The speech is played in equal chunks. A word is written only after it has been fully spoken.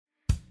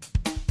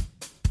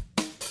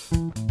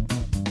The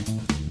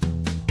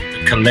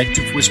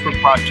Collective Whisper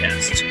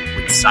Podcast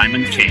with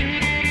Simon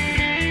K.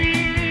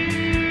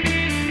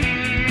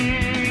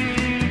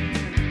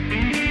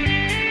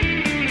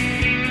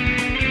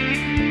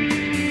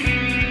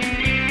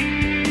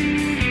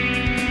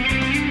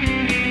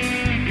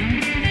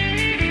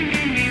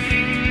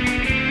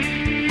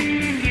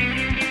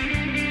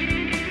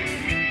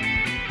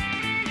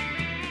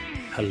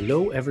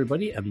 Hello,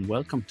 everybody, and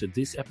welcome to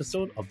this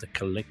episode of the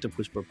Collective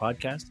Whisper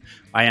Podcast.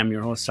 I am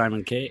your host,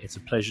 Simon K. It's a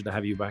pleasure to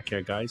have you back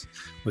here, guys.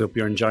 We hope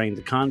you're enjoying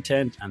the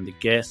content and the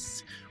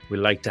guests. We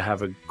like to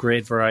have a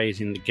great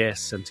variety in the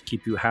guests, and to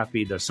keep you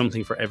happy, there's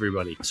something for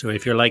everybody. So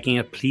if you're liking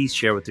it, please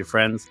share with your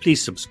friends,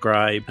 please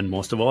subscribe, and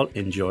most of all,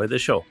 enjoy the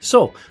show.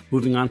 So,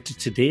 moving on to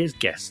today's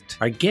guest.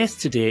 Our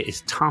guest today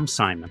is Tom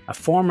Simon, a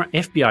former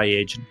FBI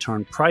agent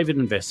turned private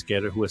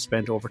investigator who has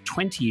spent over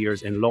 20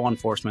 years in law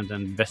enforcement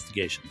and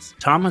investigations.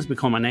 Tom has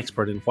become an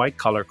expert in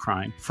white-collar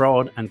crime,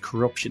 fraud, and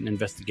corruption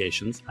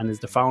investigations, and is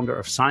the founder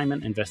of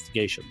Simon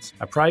Investigations,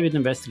 a private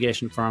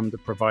investigation firm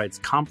that provides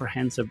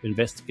comprehensive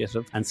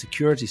investigative and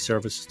security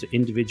services to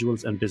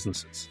individuals and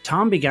businesses.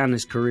 Tom began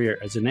his career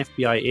as an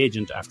FBI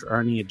agent after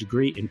earning a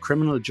degree in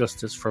criminal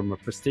justice from a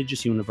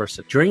prestigious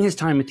university. During his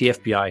time at the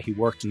FBI, he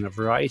worked in a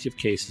variety of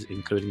cases,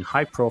 including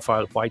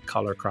high-profile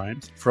white-collar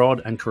crimes,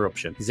 fraud, and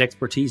corruption. His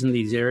expertise in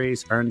these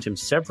areas earned him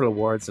several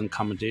awards and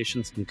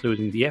commendations,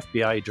 including the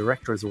FBI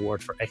Director's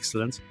Award for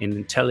Excellence in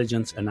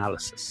Intelligence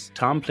Analysis.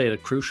 Tom played a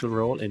crucial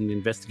role in the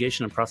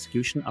investigation and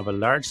prosecution of a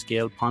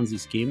large-scale Ponzi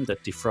scheme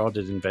that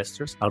defrauded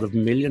investors out of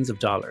millions of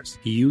dollars.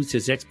 He used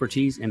his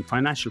expertise in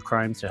financial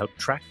crimes to help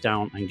track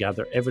down and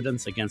gather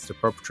evidence against the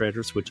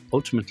perpetrators, which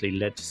ultimately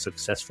led to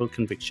successful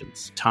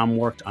convictions. Tom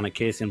worked on a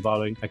case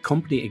involving a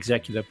company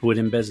executive who had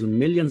embezzled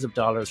millions of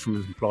dollars from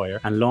his employer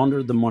and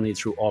laundered the money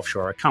through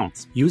offshore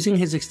accounts. Using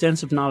his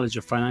extensive knowledge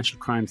of financial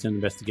crimes and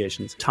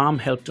investigations, Tom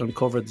helped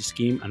uncover the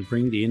scheme and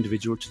bring the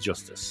individual to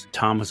justice.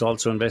 Tom has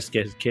also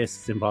investigated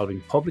cases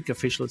involving public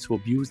officials who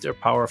abused their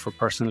power for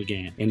personal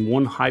gain. In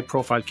one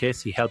high-profile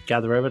case, he helped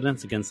gather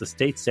evidence against a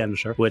state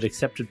senator who had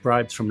accepted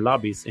bribes from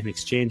lobbyists in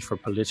exchange for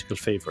political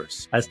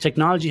favors. As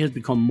technology has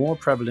become more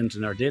prevalent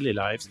in our daily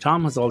lives,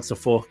 Tom has also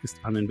focused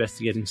on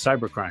investigating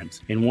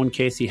cybercrimes. In one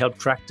case, he helped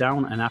track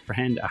down and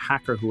apprehend a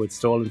hacker who had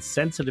stolen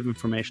sensitive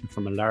information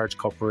from a large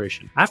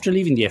corporation. After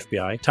leaving the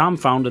FBI, Tom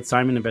founded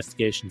Simon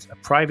Investigations, a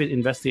private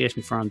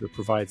investigation firm that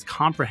provides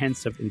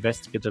comprehensive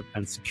investigative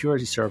and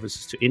security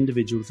services to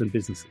individuals and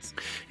businesses.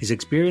 His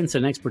experience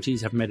and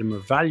expertise have made him a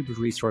valuable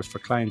resource for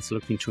clients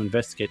looking to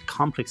investigate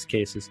complex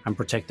cases and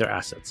protect their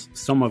assets.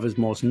 Some of his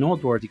most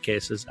noteworthy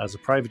cases as a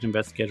private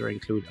investigator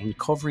include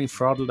uncovering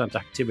fraudulent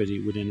activity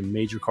within a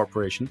major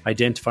corporation,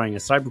 identifying a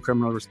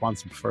cybercriminal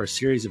responsible for a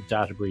series of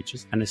data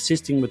breaches, and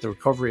assisting with the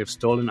recovery of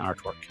stolen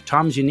artwork.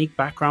 Tom's unique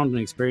background and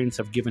experience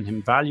have given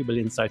him valuable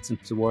insights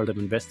into the world of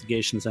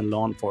investigations and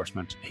law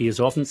enforcement. He is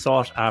often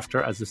sought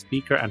after as a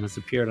speaker and has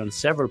appeared on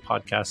several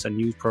podcasts and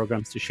news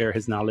programs to share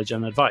his knowledge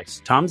and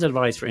advice. Tom's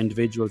advice for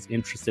individuals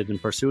interested in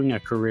pursuing a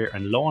career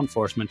in law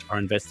enforcement or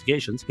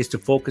investigations is to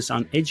focus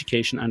on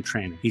education and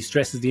training. He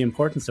stresses the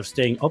importance of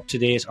staying up to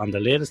date on the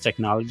latest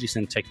technologies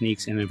and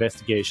techniques in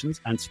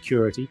investigations and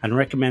security, and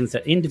recommends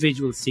that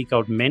individuals seek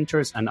out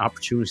mentors and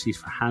opportunities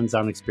for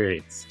hands-on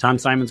experience. Tom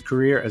Simon's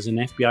career as an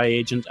FBI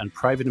agent and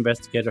private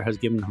investigator has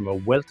given him a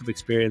wealth of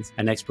experience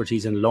and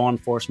expertise in law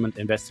enforcement,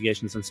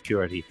 investigations, and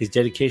security. His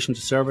dedication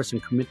to service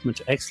and commitment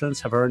to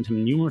excellence have earned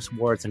him numerous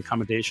awards and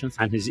commendations,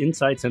 and his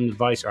insights and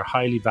advice are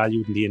highly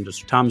valued in the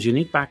industry. Tom's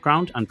unique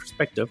background and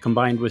perspective,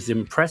 combined with his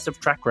impressive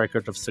track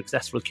record of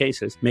successful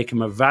cases, make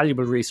him a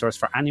valuable resource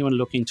for anyone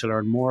looking to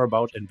learn more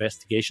about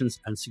investigations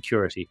and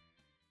security.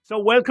 So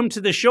welcome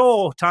to the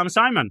show, Tom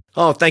Simon.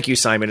 Oh, thank you,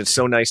 Simon. It's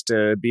so nice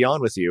to be on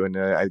with you. And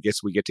I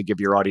guess we get to give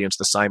your audience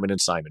the Simon and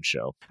Simon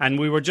show. And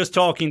we were just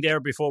talking there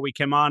before we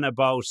came on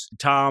about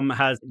Tom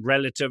has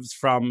relatives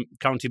from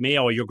County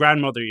Mayo. Your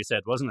grandmother, you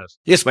said, wasn't it?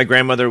 Yes, my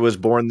grandmother was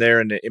born there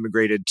and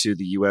immigrated to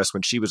the U.S.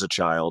 when she was a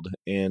child.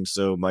 And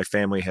so my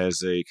family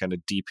has a kind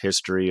of deep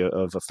history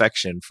of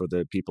affection for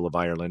the people of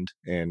Ireland.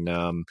 And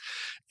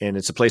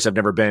it's a place I've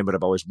never been, but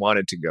I've always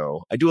wanted to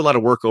go. I do a lot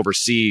of work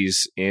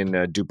overseas in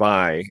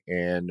Dubai,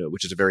 and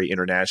which is a very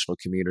international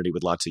community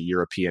with lots of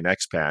European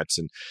expats.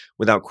 And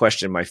without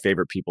question, my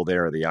favorite people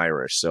there are the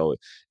Irish. So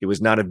it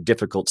was not a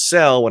difficult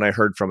sell when I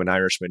heard from an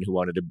Irishman who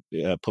wanted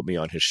to put me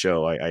on his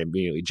show. I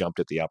immediately jumped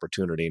at the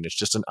opportunity, and it's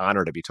just an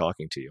honor to be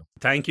talking to you.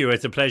 Thank you.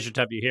 It's a pleasure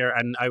to have you here.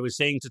 And I was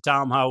saying to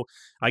Tom how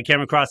I came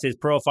across his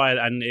profile,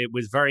 and it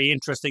was very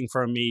interesting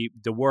for me,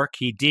 the work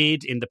he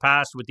did in the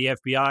past with the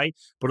FBI,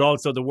 but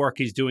also the work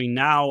he's doing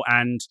now.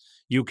 And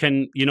you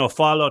can,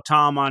 follow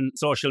Tom on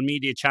social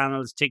media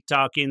channels,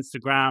 TikTok,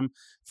 Instagram,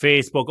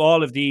 Facebook,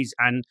 all of these.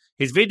 And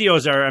his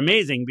videos are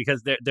amazing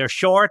because they're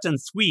short and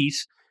sweet.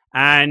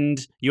 And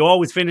you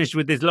always finish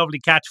with this lovely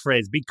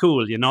catchphrase, be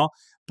cool,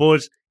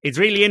 But it's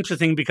really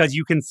interesting because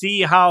you can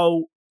see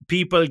how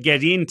people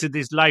get into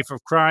this life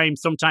of crime,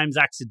 sometimes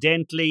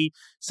accidentally,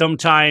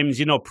 sometimes,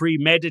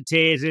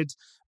 premeditated.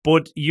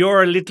 but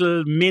your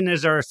little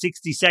minute or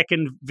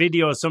 60-second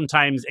videos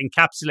sometimes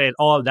encapsulate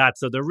all that.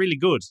 So they're really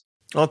good.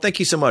 Oh, thank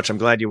you so much. I'm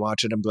glad you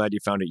watched it. I'm glad you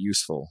found it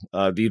useful.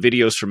 The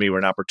videos for me were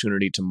an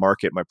opportunity to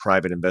market my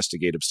private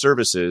investigative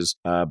services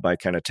by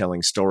kind of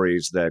telling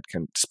stories that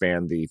can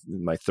span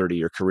my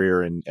 30-year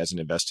career as an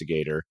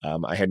investigator.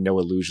 I had no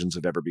illusions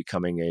of ever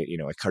becoming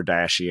a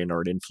Kardashian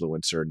or an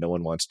influencer. No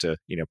one wants to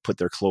put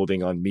their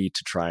clothing on me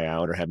to try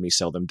out or have me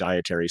sell them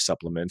dietary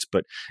supplements.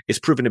 But it's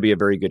proven to be a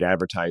very good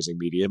advertising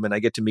medium, and I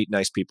get to meet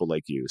nice people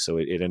like you. So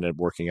it ended up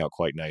working out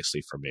quite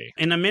nicely for me.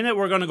 In a minute,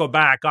 we're going to go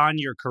back on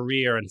your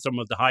career and some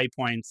of the high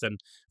points and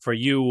for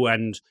you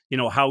and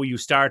how you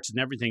started and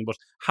everything, but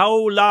how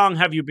long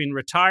have you been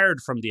retired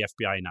from the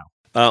FBI now?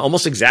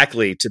 Almost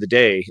exactly to the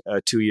day,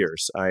 2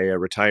 years. I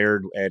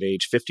retired at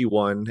age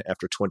 51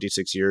 after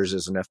 26 years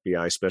as an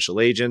FBI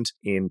special agent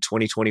in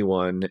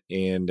 2021.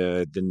 And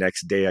the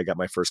next day I got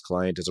my first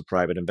client as a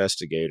private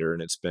investigator.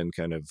 And it's been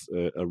kind of,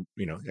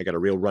 I got a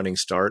real running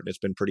start and it's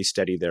been pretty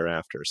steady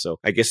thereafter. So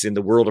I guess in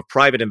the world of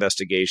private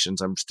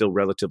investigations, I'm still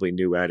relatively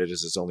new at it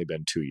as it's only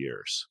been 2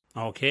 years.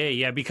 Okay,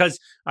 yeah, because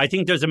I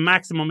think there's a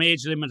maximum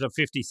age limit of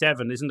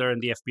 57, isn't there, in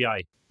the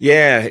FBI?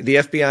 Yeah, the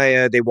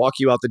FBI, they walk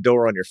you out the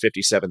door on your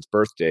 57th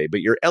birthday,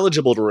 but you're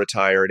eligible to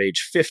retire at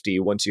age 50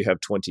 once you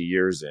have 20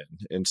 years in.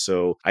 And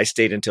so I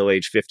stayed until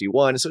age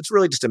 51. So it's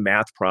really just a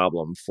math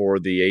problem for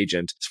the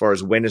agent as far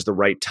as when is the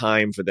right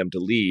time for them to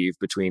leave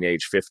between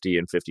age 50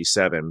 and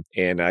 57.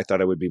 And I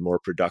thought I would be more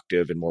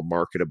productive and more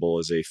marketable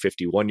as a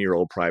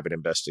 51-year-old private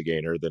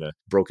investigator than a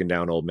broken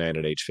down old man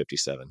at age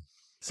 57.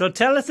 So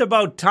tell us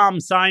about Tom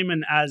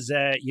Simon as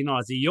a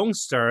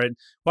youngster.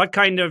 What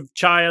kind of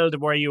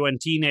child were you and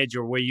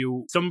teenager? Were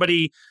you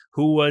somebody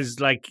who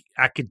was like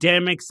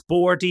academic,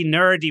 sporty,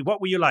 nerdy?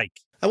 What were you like?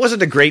 I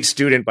wasn't a great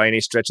student by any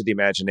stretch of the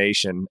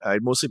imagination,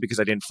 mostly because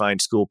I didn't find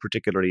school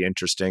particularly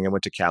interesting. I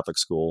went to Catholic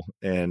school,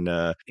 and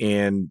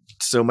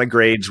so my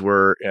grades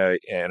were, I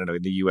don't know,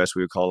 in the U.S.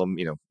 we would call them,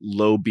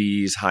 low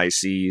B's, high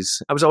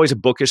C's. I was always a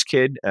bookish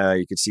kid.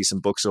 You could see some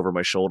books over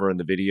my shoulder in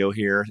the video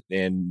here,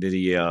 and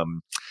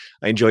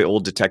I enjoy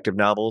old detective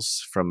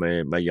novels from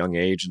my young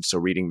age, and so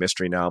reading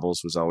mystery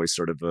novels was always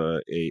sort of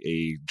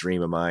a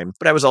dream of mine.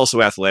 But I was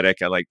also athletic.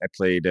 I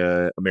played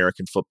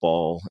American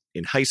football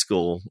in high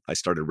school. I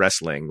started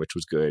wrestling, which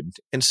was good.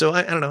 And so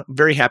I don't know,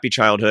 very happy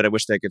childhood. I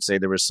wish I could say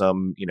there was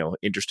some,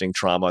 interesting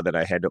trauma that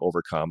I had to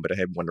overcome, but I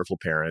had wonderful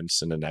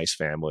parents and a nice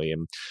family,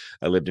 and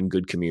I lived in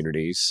good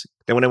communities.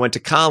 Then when I went to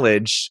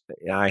college,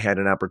 I had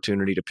an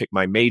opportunity to pick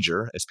my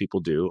major, as people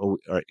do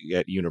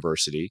at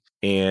university.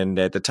 And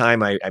at the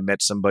time I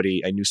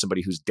knew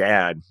somebody whose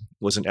dad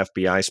was an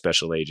FBI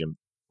special agent.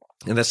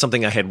 And that's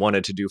something I had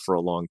wanted to do for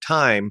a long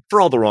time for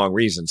all the wrong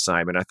reasons,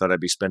 Simon. I thought I'd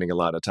be spending a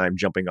lot of time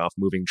jumping off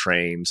moving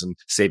trains and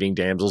saving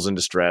damsels in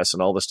distress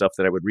and all the stuff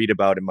that I would read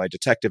about in my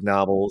detective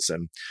novels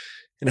and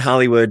in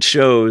Hollywood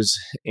shows.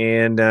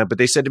 And but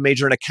they said to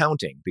major in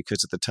accounting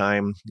because at the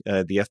time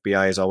the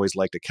FBI has always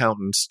liked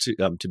accountants to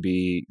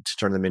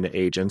turn them into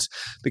agents,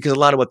 because a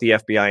lot of what the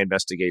FBI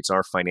investigates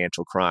are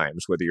financial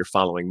crimes, whether you're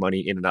following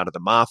money in and out of the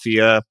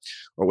mafia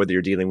or whether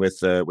you're dealing with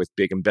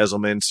big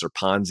embezzlements or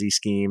Ponzi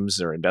schemes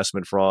or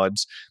investment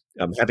frauds.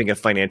 Having a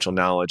financial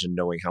knowledge and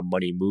knowing how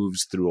money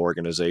moves through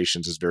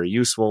organizations is very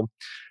useful.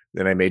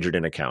 Then I majored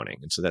in accounting.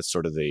 And so that's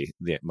sort of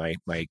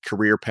my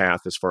career path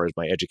as far as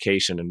my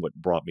education and what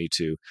brought me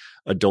to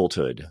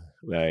adulthood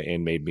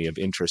and made me of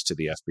interest to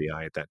the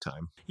FBI at that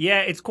time. Yeah,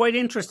 it's quite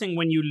interesting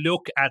when you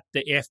look at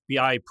the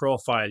FBI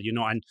profile,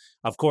 and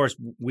of course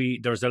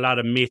there's a lot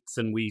of myths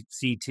and we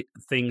see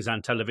things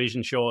on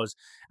television shows.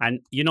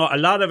 And, a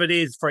lot of it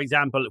is, for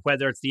example,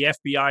 whether it's the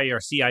FBI or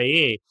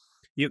CIA,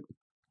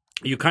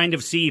 you kind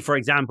of see, for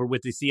example,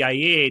 with the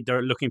CIA,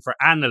 they're looking for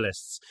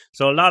analysts.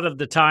 So a lot of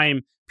the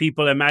time,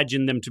 people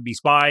imagine them to be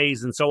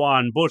spies and so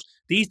on. But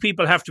these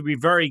people have to be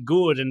very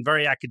good and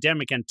very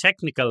academic and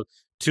technical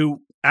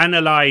to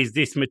analyze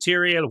this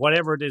material,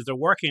 whatever it is they're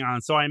working on.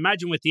 So I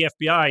imagine with the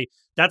FBI,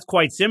 that's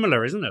quite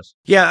similar, isn't it?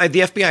 Yeah,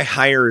 the FBI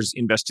hires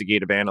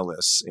investigative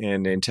analysts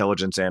and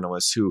intelligence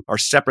analysts who are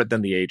separate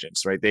than the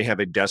agents, right? They have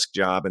a desk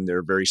job and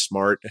they're very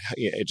smart,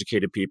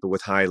 educated people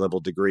with high-level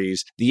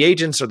degrees. The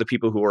agents are the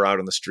people who are out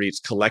on the streets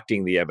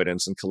collecting the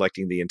evidence and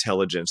collecting the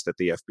intelligence that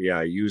the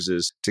FBI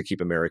uses to keep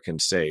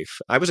Americans safe.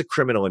 I was a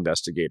criminal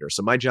investigator,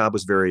 so my job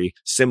was very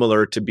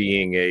similar to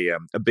being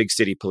a big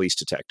city police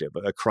detective.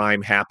 A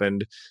crime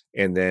happened,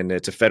 and then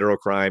it's a federal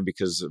crime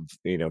because of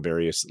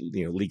various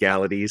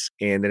legalities,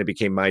 and then it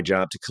became my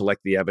job to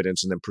collect the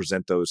evidence and then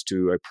present those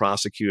to a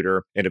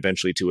prosecutor and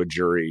eventually to a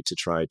jury to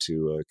try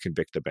to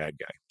convict a bad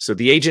guy. So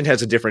the agent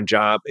has a different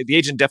job. The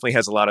agent definitely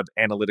has a lot of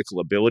analytical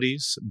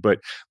abilities, but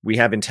we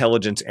have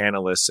intelligence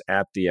analysts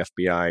at the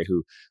FBI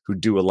who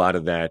do a lot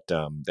of that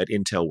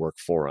intel work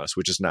for us,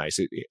 which is nice.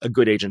 A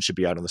good agent should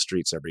be out on the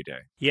streets every day.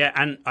 Yeah,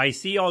 and I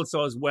see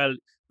also as well,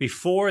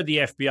 before the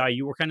FBI,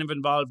 you were kind of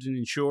involved in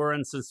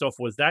insurance and stuff.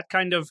 Was that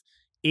kind of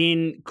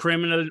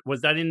was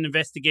that in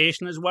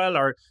investigation as well,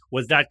 or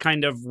was that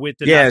kind of with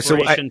the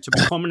aspiration to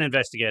become an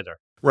investigator?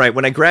 Right.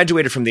 When I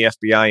graduated from the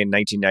FBI in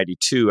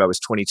 1992, I was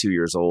 22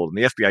 years old, and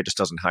the FBI just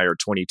doesn't hire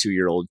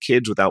 22-year-old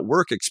kids without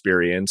work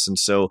experience. And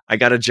so I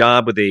got a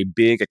job with a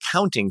big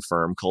accounting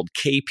firm called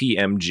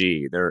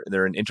KPMG.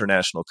 They're an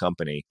international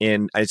company,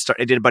 and I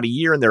did about a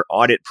year in their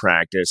audit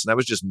practice, and I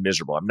was just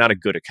miserable. I'm not a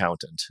good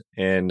accountant,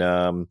 and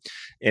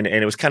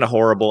it was kind of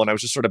horrible. And I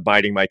was just sort of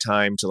biding my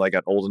time till I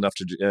got old enough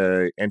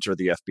to enter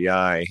the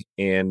FBI.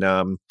 And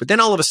but then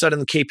all of a sudden,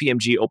 the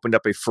KPMG opened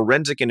up a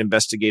forensic and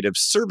investigative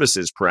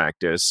services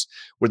practice,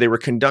 where they were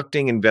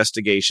conducting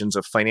investigations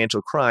of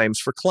financial crimes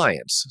for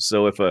clients.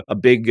 So if a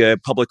big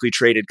publicly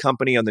traded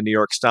company on the New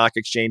York Stock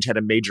Exchange had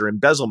a major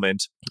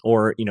embezzlement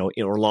or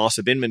loss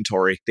of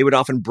inventory, they would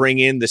often bring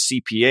in the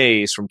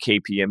CPAs from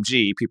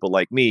KPMG, people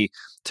like me,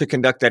 to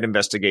conduct that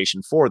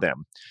investigation for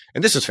them.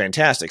 And this was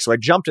fantastic. So I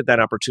jumped at that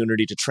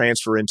opportunity to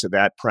transfer into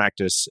that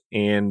practice,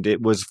 and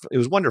it was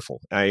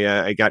wonderful.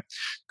 I got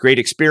great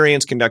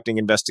experience conducting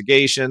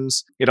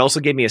investigations. It also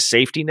gave me a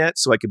safety net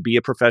so I could be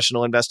a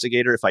professional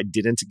investigator if I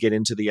didn't get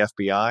into the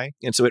FBI.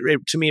 And so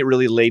to me, it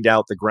really laid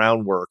out the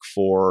groundwork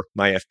for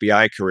my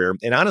FBI career.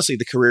 And honestly,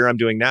 the career I'm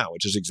doing now,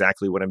 which is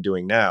exactly what I'm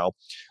doing now.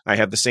 I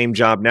have the same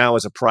job now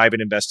as a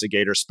private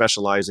investigator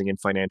specializing in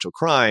financial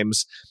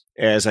crimes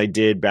as I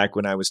did back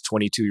when I was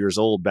 22 years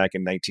old, back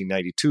in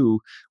 1992,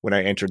 when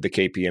I entered the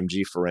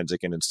KPMG Forensic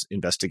and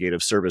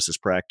Investigative Services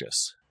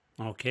practice.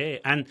 Okay.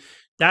 And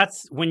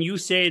that's when you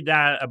say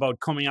that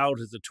about coming out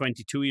as a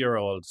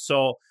 22-year-old.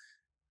 So,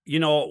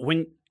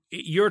 when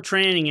you're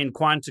training in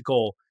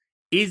Quantico,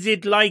 is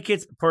it like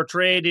it's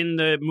portrayed in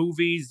the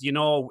movies?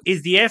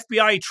 Is the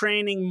FBI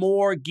training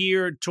more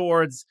geared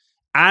towards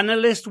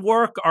analyst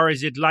work, or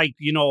is it like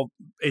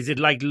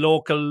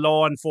local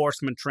law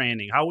enforcement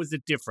training? How is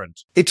it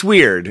different? It's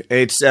weird.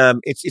 It's a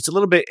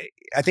little bit.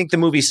 I think the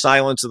movie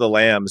Silence of the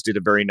Lambs did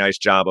a very nice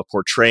job of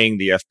portraying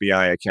the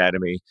FBI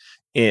Academy.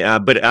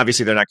 But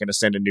obviously, they're not going to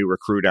send a new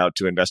recruit out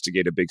to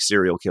investigate a big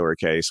serial killer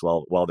case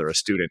while they're a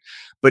student.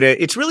 But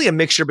it's really a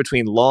mixture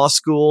between law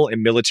school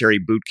and military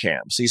boot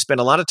camp. So you spend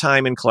a lot of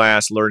time in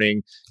class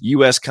learning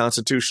U.S.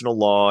 constitutional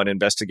law and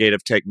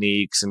investigative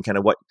techniques and kind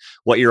of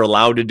what you're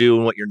allowed to do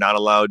and what you're not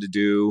allowed to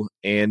do.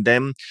 And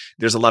then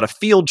there's a lot of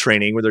field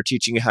training where they're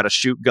teaching you how to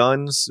shoot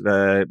guns,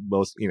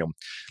 both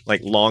like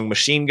long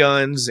machine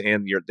guns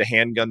and the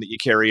handgun that you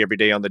carry every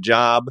day on the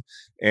job.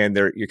 And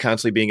you're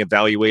constantly being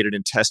evaluated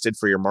and tested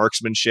for your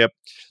marksmanship.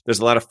 There's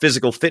a lot of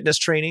physical fitness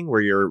training where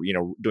you're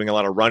doing a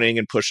lot of running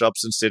and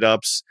push-ups and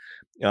sit-ups.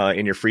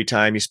 In your free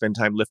time, you spend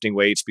time lifting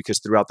weights because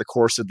throughout the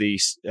course of the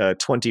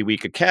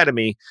 20-week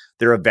academy,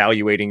 they're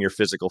evaluating your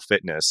physical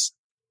fitness.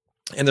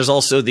 And there's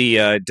also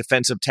the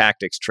defensive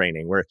tactics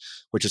training,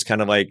 which is kind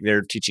of like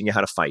they're teaching you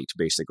how to fight,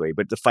 basically.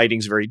 But the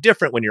fighting's very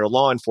different when you're a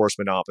law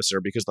enforcement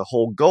officer because the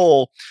whole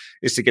goal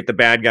is to get the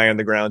bad guy on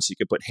the ground so you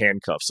can put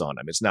handcuffs on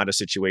him. It's not a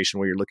situation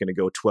where you're looking to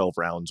go 12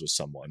 rounds with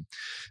someone.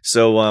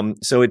 So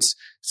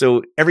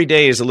every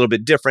day is a little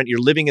bit different. You're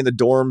living in the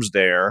dorms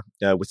there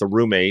with a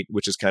roommate,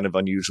 which is kind of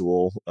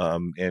unusual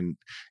and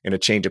a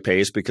change of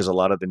pace because a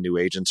lot of the new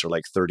agents are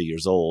like 30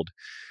 years old.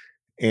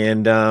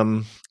 And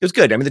it was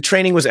good. I mean, the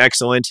training was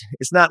excellent.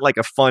 It's not like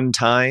a fun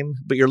time,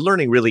 but you're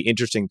learning really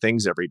interesting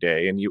things every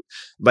day. And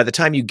by the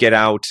time you get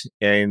out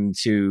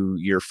into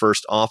your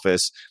first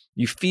office,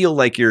 you feel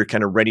like you're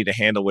kind of ready to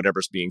handle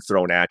whatever's being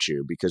thrown at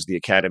you because the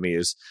academy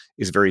is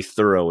very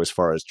thorough as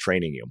far as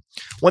training you.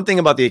 One thing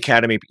about the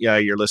academy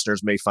your listeners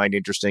may find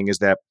interesting is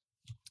that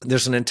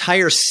there's an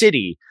entire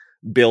city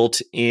built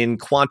in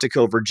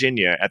Quantico,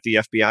 Virginia at the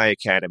FBI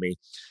Academy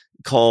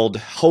called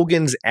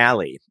Hogan's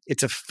Alley.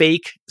 It's a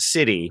fake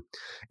city,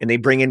 and they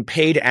bring in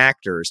paid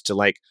actors to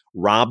like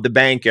rob the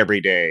bank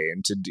every day,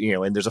 and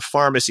and there's a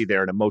pharmacy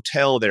there and a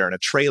motel there and a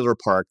trailer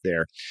park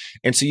there.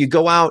 And so you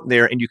go out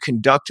there and you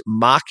conduct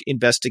mock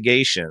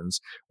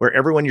investigations where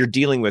everyone you're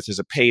dealing with is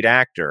a paid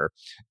actor.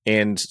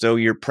 And so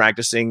you're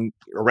practicing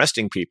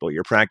arresting people,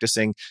 you're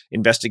practicing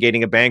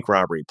investigating a bank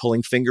robbery,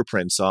 pulling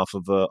fingerprints off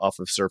of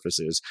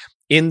surfaces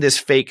in this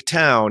fake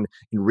town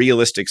in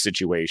realistic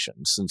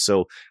situations. And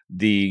so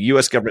the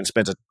U.S. government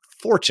spends a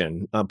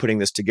fortune putting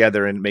this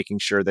together and making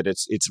sure that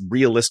it's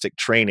realistic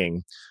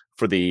training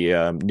for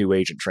the new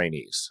agent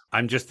trainees.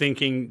 I'm just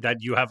thinking that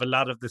you have a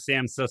lot of the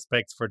same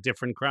suspects for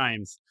different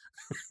crimes.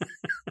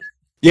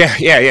 Yeah,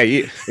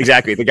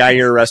 exactly. The guy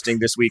you're arresting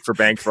this week for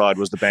bank fraud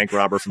was the bank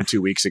robber from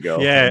 2 weeks ago.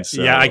 Yeah,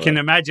 I can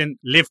imagine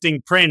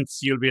lifting prints.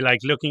 You'll be like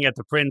looking at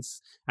the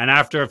prints, and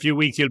after a few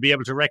weeks, you'll be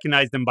able to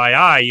recognize them by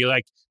eye. You're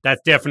like,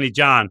 that's definitely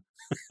John.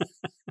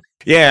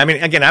 Yeah, I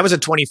mean, again, I was a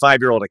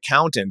 25-year-old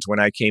accountant when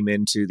I came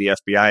into the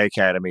FBI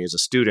Academy as a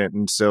student,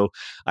 and so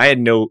I had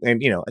no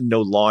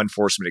law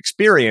enforcement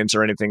experience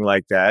or anything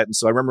like that. And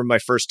so I remember my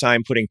first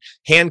time putting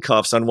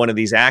handcuffs on one of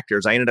these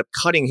actors. I ended up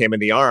cutting him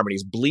in the arm, and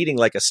he's bleeding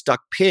like a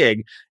stuck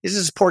pig.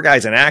 This poor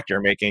guy's an actor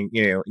making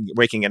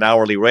an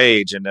hourly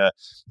wage, and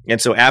And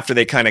so after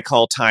they kind of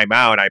call time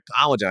out, I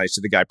apologized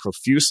to the guy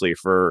profusely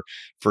for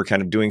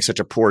kind of doing such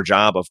a poor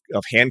job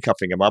of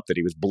handcuffing him up that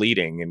he was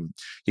bleeding. And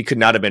he could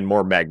not have been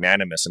more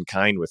magnanimous and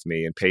kind with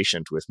me and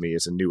patient with me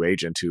as a new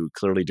agent who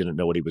clearly didn't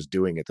know what he was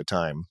doing at the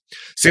time.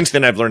 Since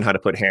then, I've learned how to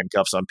put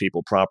handcuffs on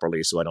people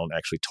properly so I don't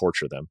actually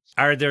torture them.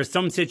 Are there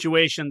some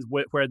situations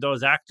where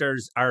those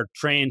actors are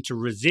trained to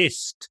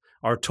resist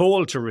or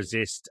told to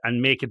resist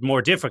and make it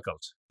more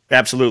difficult?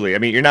 Absolutely. I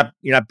mean, you're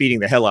not beating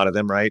the hell out of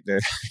them, right?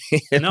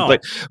 No.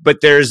 But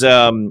there's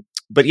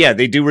but yeah,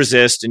 they do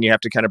resist, and you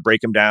have to kind of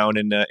break them down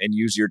and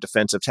use your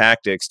defensive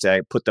tactics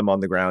to put them on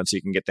the ground so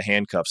you can get the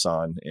handcuffs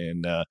on,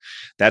 and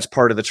that's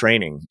part of the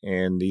training.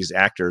 And these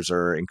actors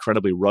are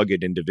incredibly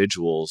rugged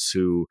individuals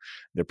who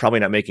they're probably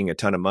not making a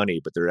ton of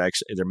money, but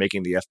they're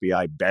making the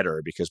FBI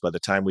better because by the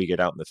time we get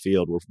out in the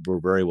field,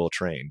 we're very well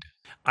trained.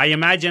 I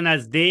imagine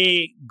as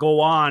they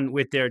go on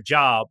with their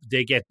job,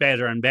 they get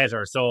better and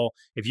better. So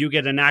if you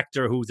get an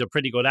actor who's a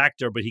pretty good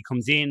actor, but he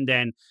comes in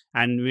then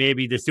and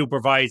maybe the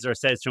supervisor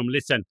says to him,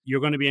 listen, you're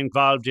going to be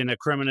involved in a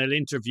criminal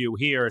interview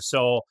here.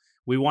 So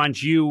we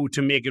want you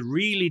to make it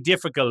really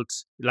difficult.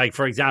 Like,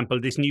 for example,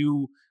 this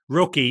new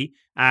rookie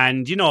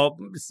and,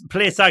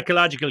 play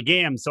psychological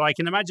games. So I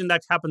can imagine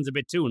that happens a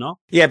bit too, no?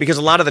 Yeah, because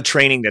a lot of the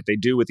training that they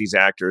do with these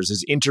actors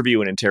is interview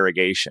and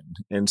interrogation.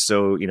 And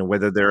so,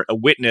 whether they're a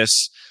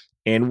witness.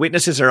 And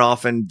witnesses are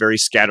often very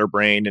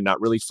scatterbrained and not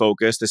really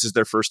focused. This is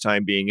their first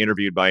time being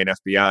interviewed by an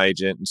FBI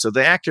agent. And so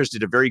the actors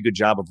did a very good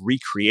job of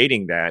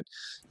recreating that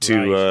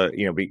to,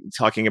 be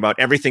talking about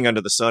everything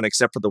under the sun,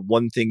 except for the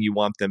one thing you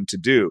want them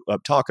to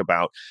talk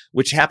about,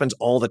 which happens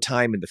all the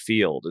time in the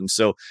field. And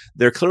so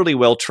they're clearly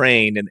well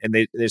trained and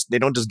they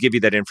don't just give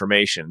you that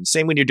information.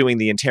 Same when you're doing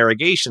the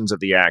interrogations of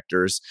the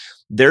actors,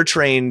 they're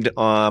trained,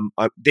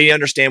 they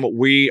understand what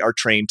we are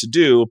trained to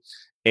do.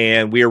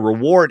 And we are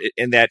rewarded,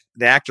 and that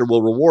the actor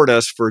will reward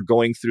us for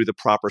going through the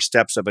proper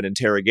steps of an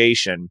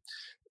interrogation,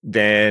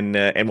 then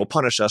and will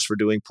punish us for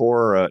doing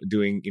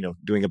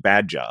doing a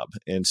bad job.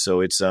 And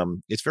so it's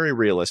very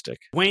realistic.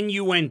 When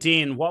you went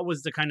in, what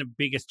was the kind of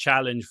biggest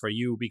challenge for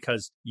you?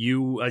 Because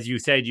you, as you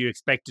said, you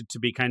expected to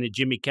be kind of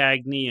Jimmy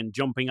Cagney and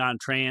jumping on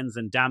trains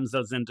and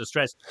damsels in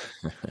distress.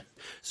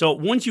 So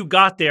once you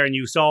got there and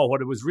you saw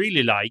what it was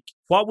really like,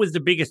 what was the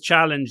biggest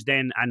challenge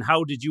then, and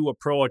how did you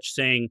approach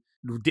saying,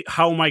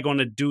 how am I going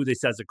to do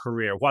this as a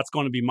career? What's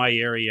going to be my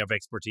area of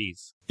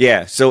expertise?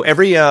 Yeah. So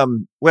there's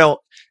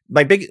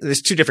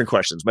two different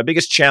questions. My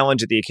biggest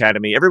challenge at the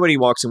academy, everybody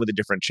walks in with a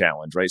different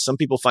challenge, right? Some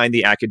people find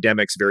the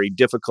academics very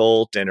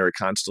difficult and are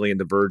constantly on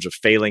the verge of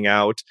failing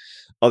out.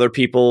 Other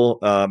people,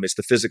 it's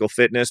the physical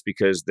fitness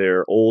because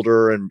they're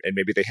older and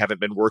maybe they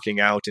haven't been working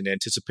out in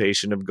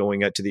anticipation of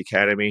going out to the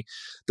academy.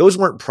 Those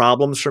weren't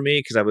problems for me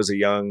because I was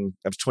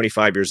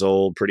 25 years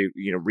old, pretty,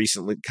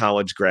 recently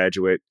college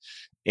graduate.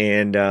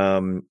 And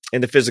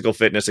the physical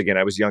fitness, again,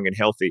 I was young and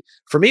healthy.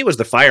 For me, it was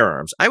the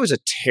firearms. I was a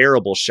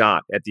terrible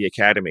shot at the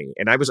academy,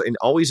 and I was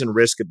always in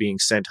risk of being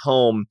sent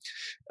home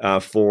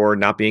for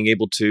not being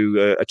able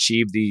to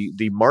achieve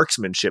the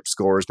marksmanship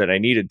scores that I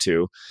needed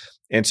to.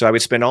 And so I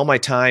would spend all my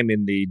time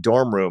in the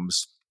dorm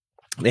rooms.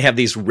 They have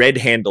these red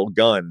handle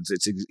guns.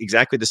 It's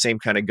exactly the same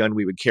kind of gun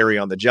we would carry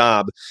on the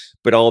job,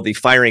 but all the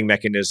firing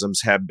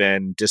mechanisms have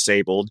been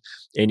disabled,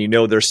 and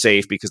they're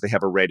safe because they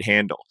have a red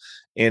handle.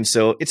 And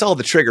so it's all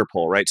the trigger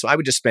pull, right? So I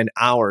would just spend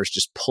hours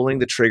just pulling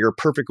the trigger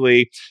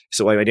perfectly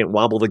so I didn't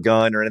wobble the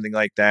gun or anything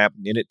like that.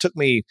 And it took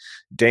me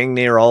dang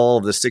near all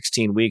of the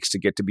 16 weeks to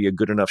get to be a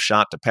good enough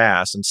shot to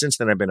pass. And since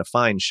then, I've been a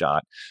fine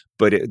shot.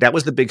 But that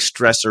was the big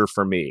stressor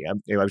for me.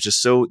 I was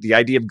just the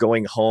idea of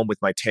going home with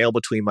my tail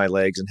between my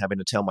legs and having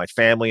to tell my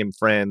family and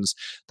friends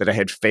that I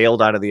had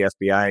failed out of the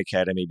FBI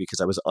Academy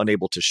because I was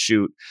unable to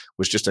shoot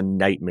was just a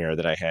nightmare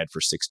that I had for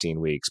 16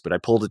 weeks. But I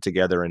pulled it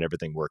together and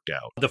everything worked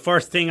out. The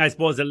first thing I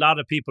suppose a lot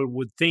of people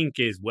would think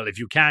is, well, if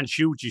you can't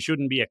shoot, you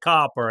shouldn't be a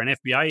cop or an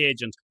FBI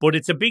agent. But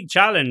it's a big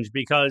challenge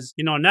because,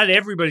 not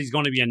everybody's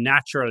going to be a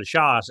natural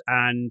shot.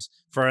 And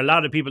for a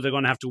lot of people, they're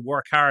going to have to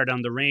work hard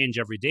on the range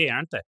every day,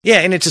 aren't they?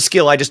 Yeah, and it's a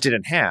skill I just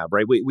didn't have,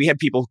 right? We had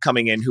people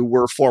coming in who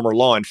were former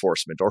law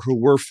enforcement or who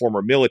were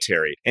former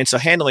military. And so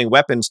handling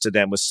weapons to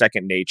them was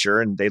second nature.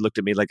 And they looked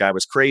at me like I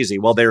was crazy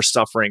while they're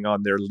suffering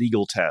on their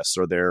legal tests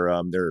or their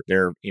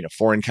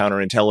foreign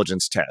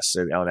counterintelligence tests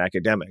on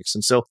academics.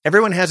 And so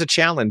everyone has a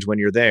challenge when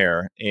you're there.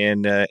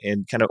 And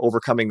kind of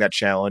overcoming that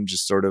challenge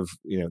is sort of,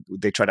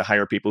 they try to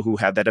hire people who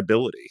have that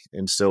ability.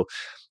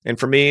 And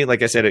for me,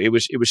 like I said, it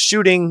was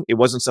shooting. It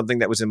wasn't something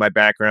that was in my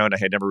background. I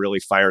had never really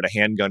fired a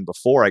handgun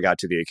before I got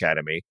to the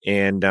academy.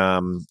 And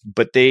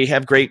but they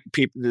have great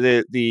people.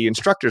 The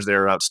instructors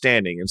there are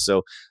outstanding, and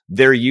so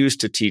they're used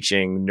to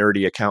teaching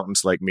nerdy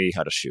accountants like me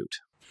how to shoot.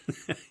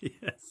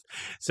 Yes.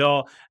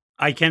 So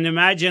I can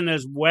imagine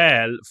as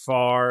well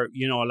for,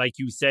 like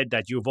you said,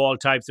 that you have all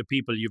types of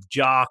people. You've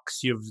jocks,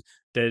 you've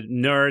the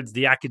nerds,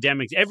 the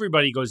academics,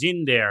 everybody goes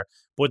in there.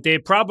 but they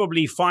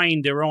probably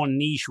find their own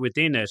niche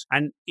within it.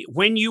 And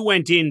when you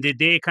went in, did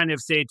they kind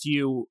of say to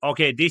you,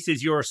 okay, this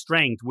is your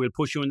strength, we'll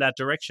push you in that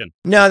direction?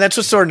 No, that's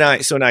what's so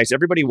nice.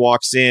 Everybody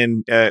walks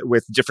in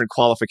with different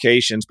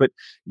qualifications, but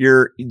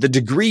the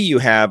degree you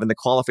have and the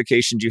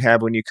qualifications you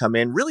have when you come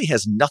in really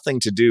has nothing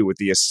to do with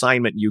the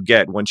assignment you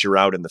get once you're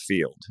out in the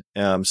field.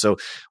 So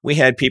we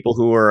had people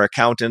who were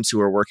accountants who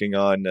were working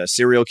on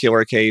serial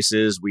killer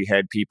cases. We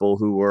had people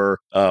who were,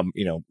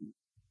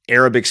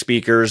 Arabic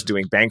speakers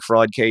doing bank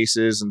fraud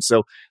cases, and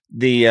so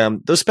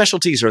those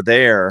specialties are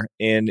there,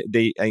 and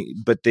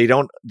but they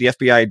don't. The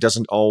FBI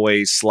doesn't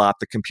always slot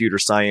the computer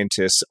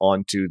scientists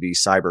onto the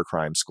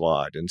cybercrime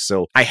squad, and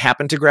so I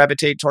happen to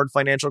gravitate toward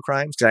financial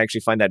crimes because I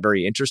actually find that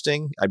very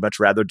interesting. I'd much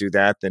rather do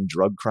that than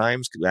drug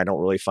crimes because I don't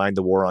really find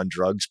the war on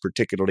drugs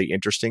particularly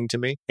interesting to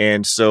me,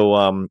 and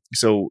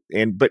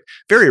but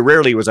very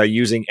rarely was I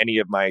using any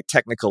of my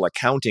technical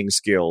accounting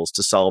skills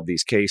to solve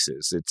these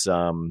cases. It's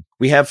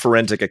we have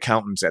forensic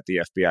accountants at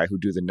the FBI who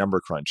do the number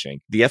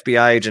crunching. The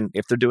FBI agent,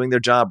 if they're doing their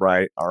job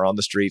right, are on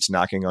the streets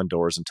knocking on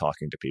doors and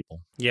talking to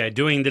people. Yeah,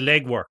 doing the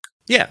legwork.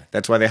 Yeah,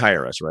 that's why they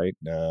hire us, right?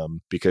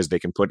 Because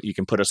you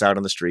can put us out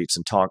on the streets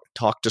and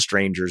talk to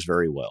strangers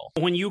very well.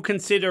 When you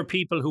consider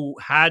people who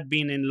had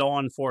been in law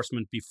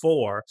enforcement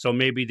before, so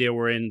maybe they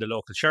were in the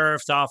local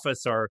sheriff's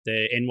office or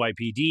the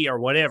NYPD or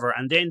whatever,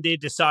 and then they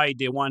decide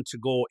they want to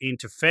go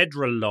into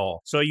federal law.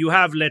 So you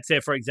have, let's say,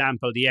 for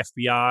example, the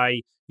FBI,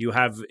 you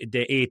have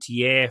the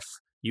ATF,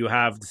 you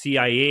have the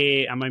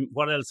CIA. I mean,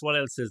 what else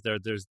is there?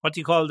 There's, what do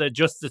you call the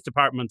Justice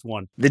Department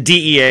one? The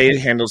DEA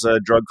handles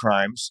drug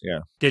crimes. Yeah.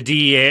 The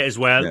DEA as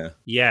well.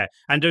 Yeah.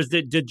 And there's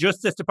the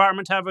Justice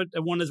Department have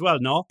a one as well,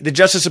 no? The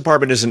Justice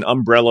Department is an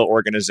umbrella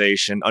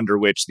organization under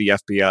which the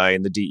FBI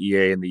and the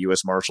DEA and the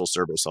U.S. Marshal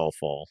Service all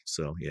fall.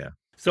 So, yeah.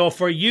 So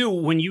for you,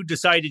 when you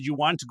decided you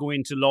want to go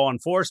into law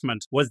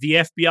enforcement, was the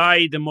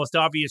FBI the most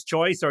obvious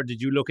choice, or did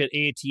you look at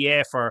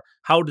ATF, or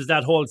how does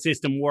that whole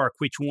system work?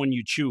 Which one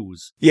you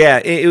choose?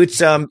 Yeah,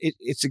 it's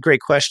a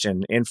great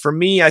question. And for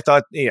me, I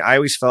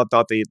always thought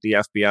the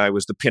FBI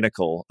was the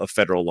pinnacle of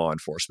federal law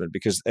enforcement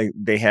because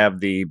they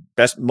have the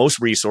most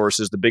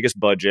resources, the biggest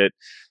budget,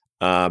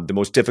 the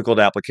most difficult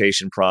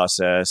application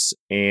process,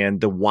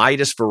 and the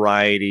widest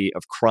variety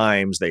of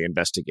crimes they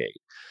investigate.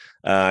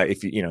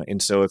 If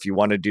you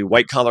want to do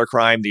white collar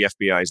crime, the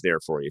FBI is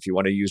there for you. If you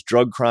want to use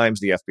drug crimes,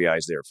 the FBI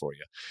is there for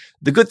you.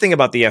 The good thing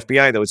about the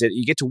FBI, though, is that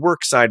you get to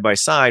work side by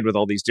side with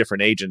all these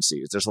different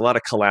agencies. There's a lot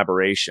of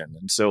collaboration.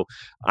 And so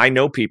I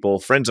know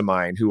people, friends of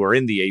mine, who are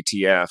in the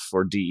ATF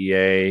or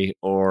DEA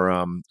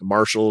or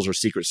Marshals or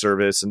Secret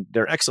Service, and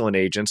they're excellent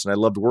agents, and I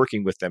loved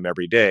working with them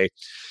every day.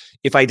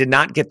 If I did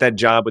not get that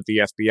job with the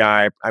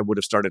FBI, I would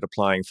have started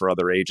applying for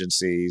other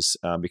agencies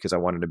because I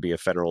wanted to be a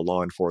federal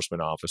law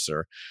enforcement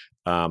officer.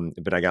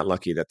 But I got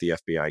lucky that the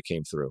FBI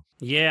came through.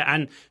 Yeah,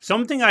 and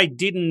something I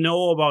didn't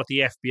know about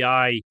the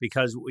FBI,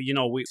 because,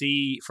 we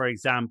see, for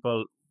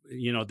example,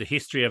 the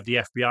history of the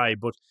FBI,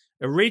 but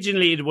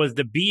originally it was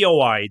the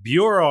BOI,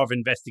 Bureau of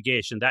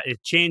Investigation, that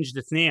it changed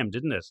its name,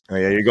 didn't it? Oh,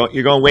 yeah,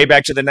 you're going way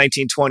back to the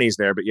 1920s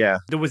there, but yeah.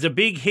 There was a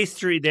big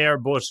history there,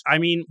 but I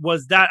mean,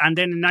 was that, and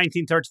then in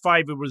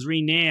 1935 it was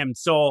renamed.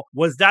 So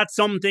was that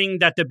something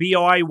that the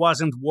BOI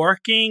wasn't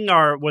working,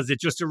 or was it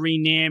just a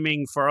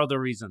renaming for other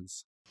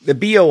reasons? The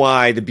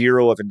BOI, the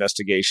Bureau of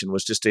Investigation,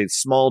 was just a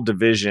small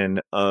division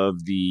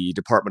of the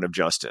Department of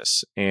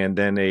Justice, and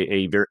then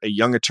a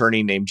young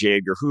attorney named J.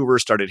 Edgar Hoover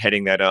started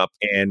heading that up,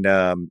 and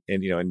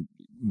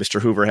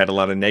Mr. Hoover had a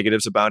lot of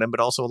negatives about him, but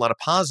also a lot of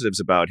positives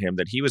about him,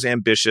 that he was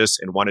ambitious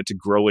and wanted to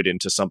grow it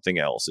into something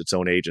else, its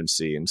own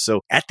agency. And so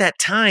at that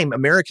time,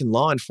 American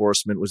law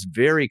enforcement was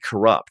very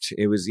corrupt.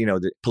 It was,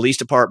 the police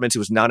departments, it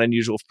was not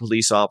unusual for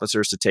police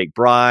officers to take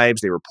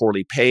bribes. They were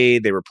poorly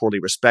paid. They were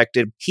poorly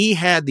respected. He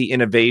had the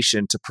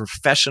innovation to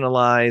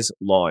professionalize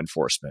law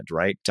enforcement,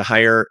 right? To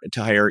hire,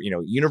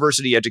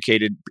 university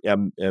educated,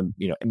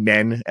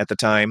 men at the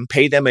time,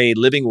 pay them a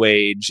living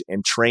wage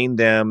and train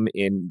them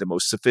in the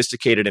most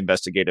sophisticated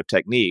investigative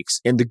techniques.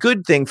 And the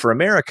good thing for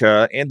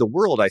America and the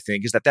world, I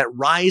think, is that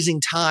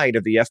rising tide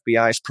of the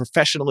FBI's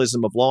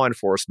professionalism of law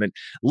enforcement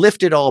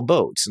lifted all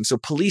boats. And so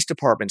police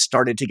departments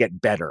started to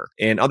get better,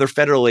 and other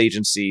federal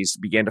agencies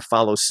began to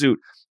follow suit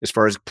as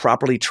far as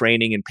properly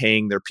training and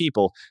paying their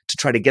people to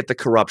try to get the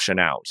corruption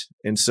out.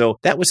 And so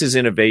that was his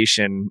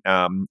innovation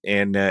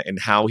and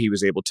how he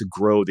was able to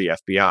grow the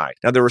FBI.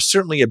 Now, there were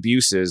certainly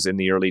abuses in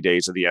the early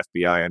days of the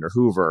FBI under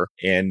Hoover,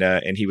 and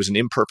he was an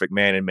imperfect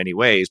man in many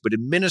ways, but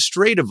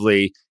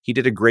administratively, he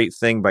did a great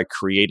thing by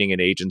creating an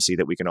agency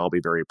that we can all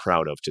be very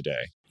proud of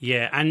today.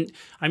 Yeah, and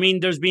I mean,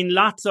 there's been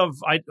lots of,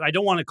 I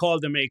don't want to call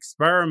them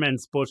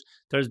experiments, but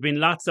there's been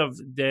lots of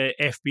the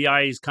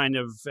FBI's kind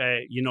of,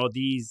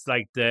 these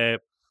like the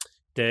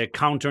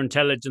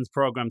counterintelligence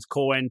programs,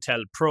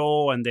 COINTEL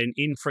Pro and then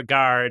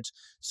InfraGard.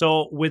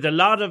 So with a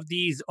lot of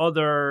these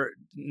other,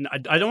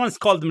 I don't want to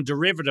call them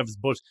derivatives,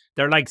 but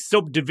they're like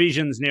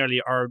subdivisions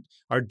nearly,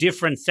 or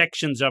different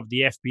sections of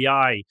the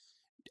FBI.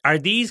 Are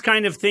these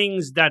kind of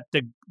things that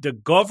the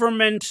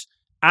government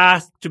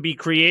asked to be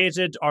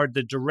created, or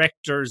the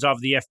directors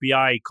of the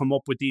FBI come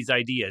up with these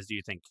ideas, do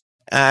you think?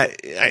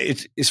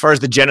 As far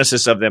as the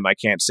genesis of them, I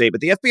can't say, but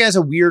the FBI is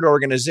a weird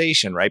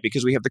organization, right?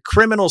 Because we have the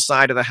criminal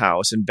side of the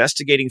house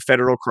investigating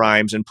federal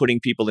crimes and putting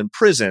people in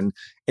prison.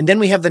 And then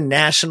we have the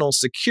national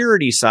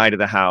security side of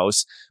the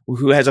house,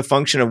 who has a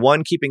function of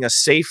one, keeping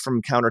us safe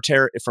from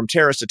from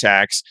terrorist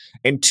attacks,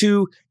 and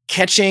two,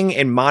 catching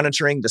and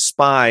monitoring the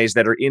spies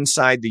that are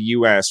inside the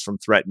U.S. from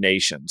threat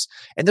nations.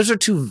 And those are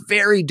two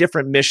very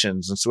different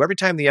missions. And so every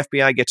time the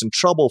FBI gets in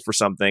trouble for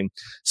something,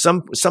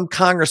 some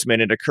congressman,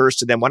 it occurs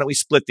to them, why don't we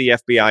split the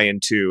FBI in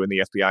two? And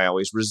the FBI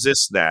always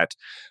resists that.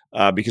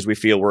 Because we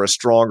feel we're a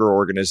stronger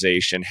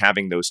organization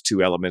having those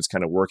two elements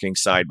kind of working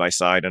side by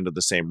side under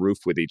the same roof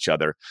with each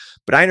other.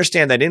 But I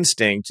understand that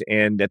instinct,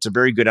 and that's a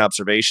very good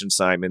observation,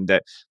 Simon,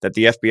 that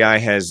the FBI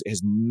has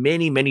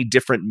many, many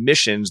different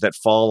missions that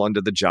fall under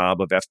the job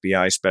of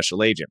FBI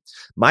special agent.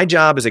 My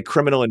job as a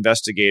criminal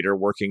investigator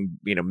working,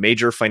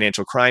 major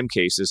financial crime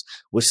cases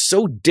was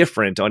so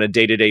different on a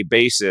day-to-day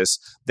basis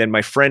than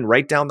my friend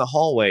right down the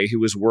hallway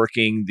who was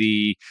working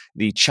the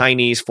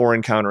Chinese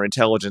Foreign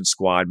Counterintelligence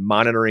Squad,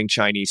 monitoring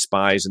Chinese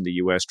spies in the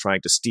U.S.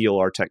 trying to steal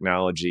our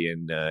technology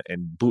and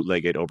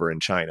bootleg it over in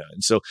China.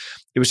 And so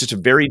it was just a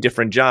very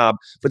different job.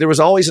 But there was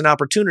always an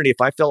opportunity, if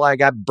I felt like I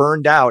got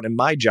burned out in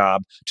my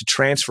job, to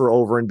transfer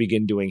over and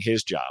begin doing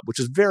his job, which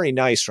is very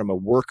nice from a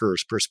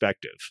worker's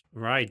perspective.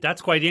 Right.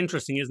 That's quite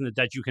interesting, isn't it,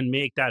 that you can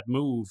make that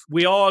move?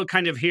 We all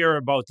kind of hear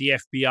about the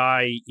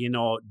FBI,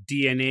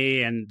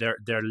 DNA and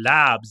their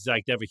labs,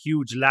 like they have a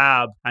huge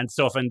lab and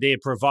stuff, and they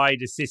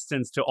provide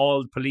assistance to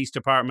all police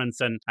departments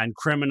and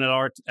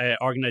criminal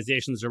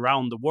organizations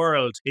around the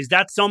world. Is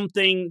that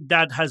something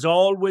that has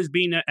always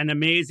been an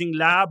amazing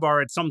lab,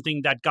 or it's something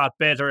that got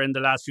better in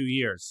the last few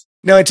years?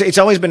 No, it's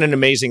always been an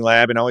amazing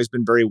lab and always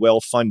been very well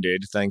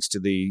funded thanks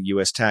to the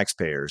U.S.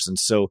 taxpayers. And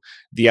so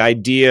the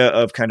idea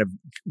of kind of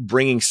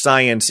bringing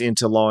science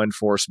into law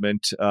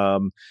enforcement,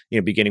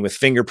 beginning with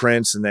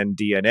fingerprints and then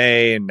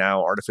DNA and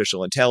now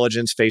artificial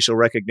intelligence, facial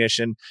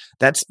recognition,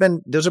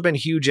 those have been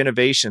huge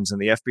innovations.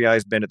 And the FBI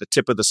has been at the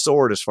tip of the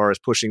sword as far as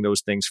pushing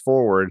those things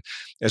forward,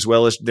 as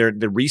well as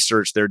the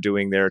research they're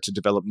doing there to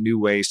develop new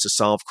ways to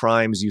solve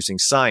crimes using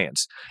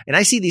science. And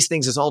I see these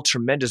things as all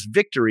tremendous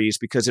victories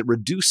because it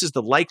reduces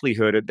the likelihood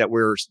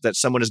that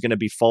someone is going to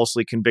be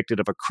falsely convicted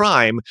of a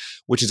crime,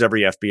 which is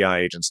every FBI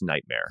agent's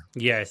nightmare.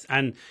 Yes,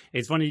 and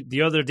it's funny.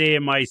 The other day,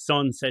 my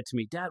son said to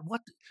me, "Dad,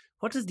 what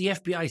does the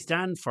FBI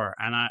stand for?"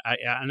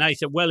 And I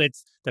said, "Well,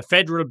 it's the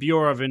Federal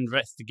Bureau of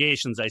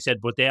Investigations." I said,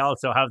 "But they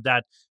also have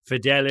that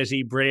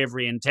fidelity,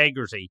 bravery,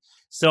 integrity."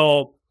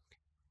 So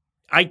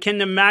I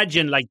can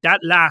imagine like that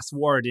last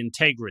word,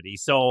 integrity.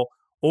 So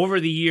over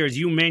the years,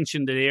 you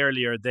mentioned it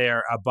earlier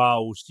there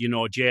about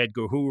J.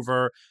 Edgar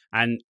Hoover,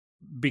 and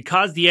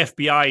because the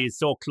FBI is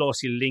so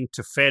closely linked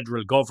to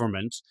federal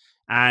government,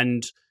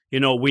 and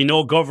we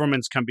know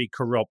governments can be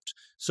corrupt.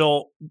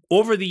 So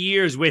over the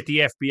years with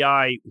the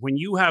FBI, when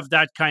you have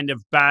that kind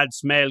of bad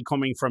smell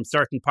coming from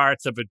certain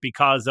parts of it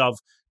because of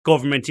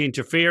government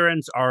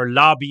interference or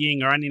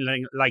lobbying or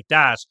anything like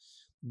that,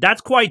 that's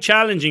quite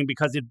challenging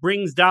because it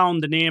brings down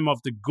the name of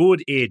the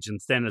good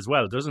agents then as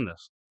well, doesn't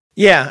it?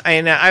 Yeah,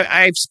 and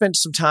I've spent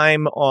some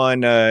time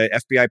on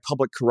FBI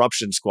public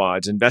corruption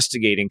squads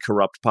investigating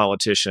corrupt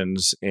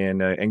politicians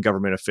and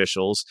government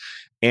officials,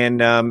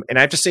 and I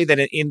have to say that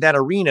in that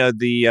arena,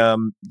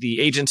 the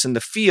agents in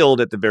the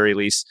field, at the very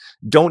least,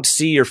 don't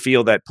see or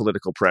feel that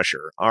political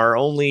pressure. Our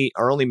only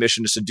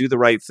mission is to do the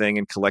right thing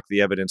and collect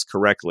the evidence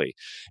correctly.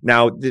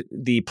 Now,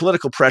 the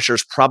political pressure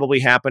is probably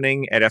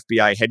happening at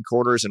FBI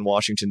headquarters in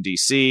Washington,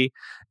 D.C.,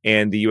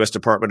 and the U.S.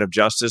 Department of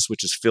Justice,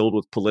 which is filled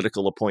with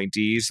political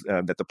appointees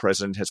that the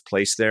president has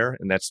placed there.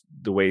 And that's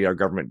the way our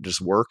government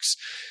just works.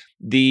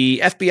 The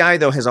FBI,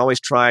 though, has always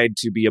tried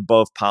to be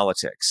above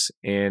politics,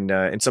 and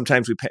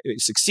sometimes we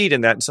succeed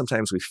in that, and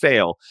sometimes we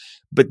fail.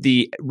 But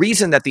the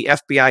reason that the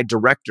FBI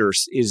director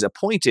is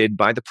appointed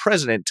by the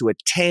president to a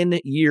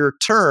 10-year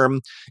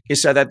term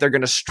is so that they're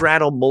going to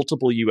straddle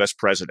multiple U.S.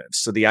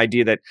 presidents. So the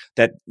idea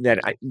that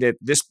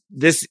this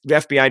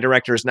FBI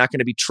director is not going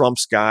to be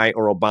Trump's guy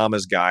or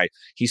Obama's guy.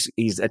 He's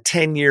a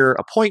 10-year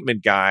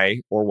appointment guy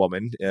or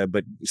woman,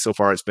 but so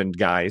far it's been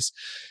guys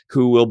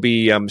who will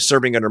be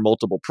serving under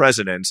multiple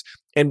presidents.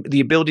 And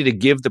the ability to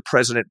give the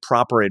president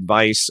proper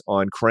advice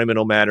on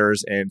criminal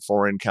matters and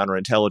foreign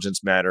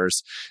counterintelligence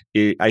matters,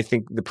 I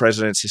think the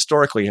presidents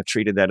historically have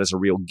treated that as a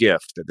real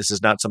gift, that this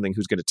is not something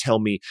who's going to tell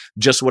me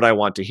just what I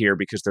want to hear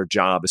because their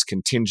job is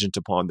contingent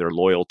upon their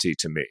loyalty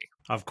to me.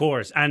 Of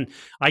course. And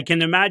I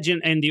can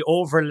imagine in the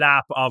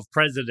overlap of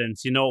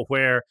presidents,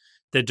 where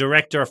the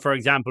director, for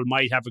example,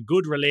 might have a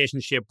good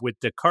relationship with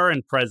the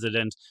current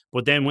president,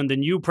 but then when the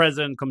new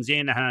president comes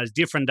in and has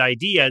different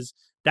ideas,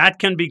 that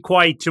can be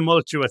quite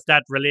tumultuous,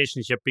 that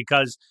relationship,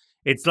 because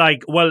it's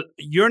like, well,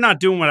 you're not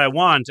doing what I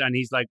want. And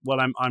he's like, well,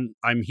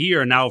 I'm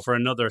here now for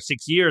another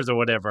 6 years or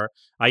whatever.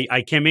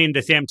 I came in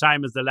the same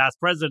time as the last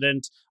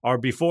president or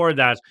before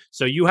that.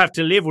 So you have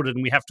to live with it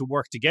and we have to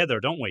work together,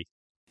 don't we?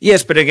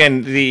 Yes, but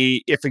again,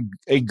 if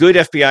a good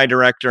FBI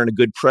director and a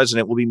good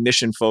president will be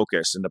mission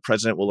focused, and the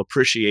president will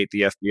appreciate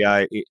the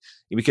FBI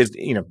because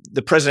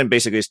the president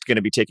basically is going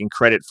to be taking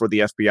credit for the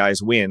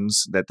FBI's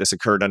wins, that this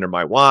occurred under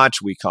my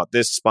watch. We caught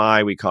this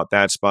spy, we caught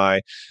that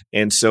spy,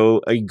 and so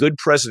a good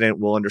president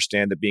will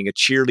understand that being a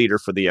cheerleader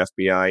for the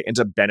FBI ends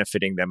up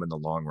benefiting them in the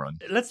long run.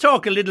 Let's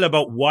talk a little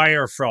about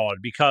wire fraud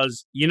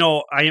because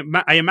I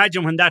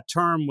imagine when that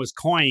term was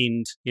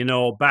coined,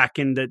 back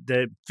in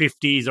the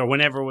 50s or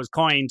whenever it was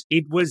coined,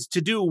 it was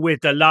to do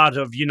with a lot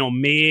of,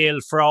 mail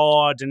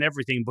fraud and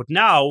everything. But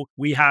now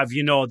we have,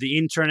 the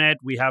internet,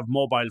 we have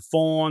mobile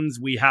phones,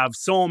 we have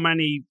so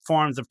many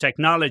forms of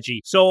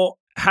technology. So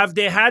have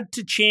they had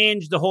to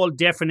change the whole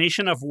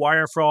definition of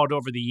wire fraud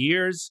over the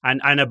years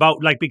and about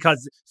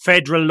because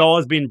federal law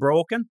has been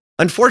broken?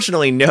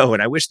 Unfortunately, no,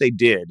 and I wish they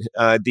did.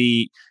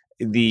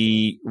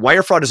 The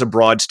wire fraud is a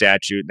broad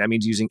statute. That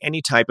means using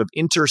any type of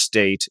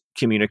interstate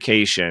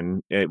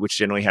communication, which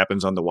generally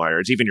happens on the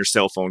wires. Even your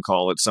cell phone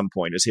call at some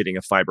point is hitting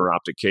a fiber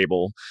optic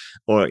cable,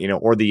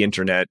 or the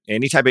internet.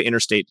 Any type of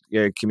interstate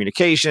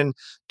communication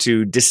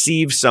to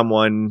deceive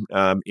someone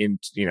out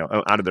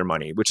of their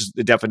money, which is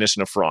the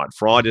definition of fraud.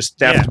 Fraud is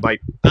theft by.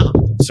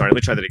 Sorry, let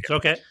me try that again.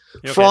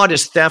 Okay. Fraud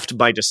is theft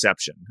by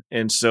deception.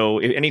 And so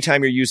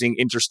anytime you're using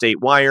interstate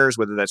wires,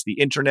 whether that's the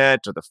internet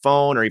or the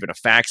phone or even a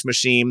fax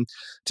machine,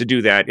 to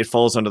do that, it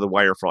falls under the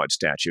wire fraud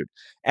statute.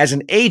 As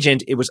an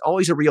agent, it was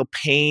always a real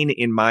pain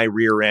in my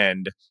rear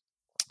end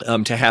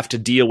to have to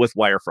deal with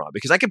wire fraud,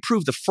 because I could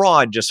prove the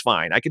fraud just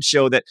fine. I could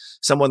show that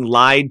someone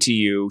lied to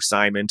you,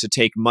 Simon, to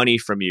take money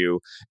from you,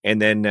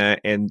 and then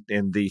and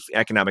the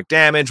economic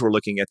damage. We're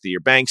looking at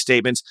your bank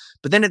statements,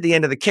 but then at the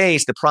end of the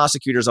case, the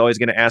prosecutor is always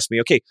going to ask me,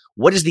 okay,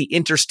 what is the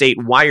interstate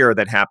wire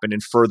that happened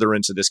in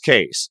furtherance of this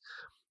case?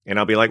 And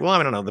I'll be like, well,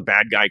 I don't know. The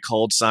bad guy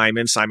called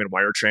Simon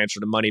wire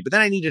transferred the money, but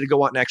then I needed to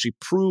go out and actually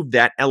prove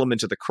that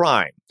element of the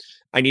crime.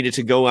 I needed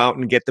to go out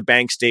and get the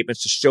bank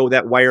statements to show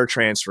that wire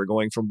transfer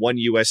going from one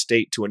U.S.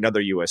 state to another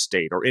U.S.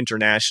 state or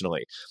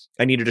internationally.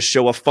 I needed to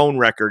show a phone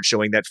record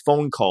showing that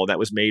phone call that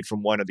was made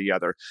from one or the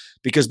other,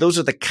 because those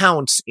are the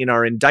counts in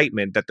our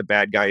indictment that the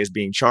bad guy is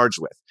being charged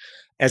with.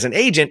 As an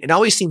agent, it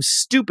always seems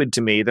stupid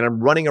to me that I'm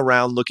running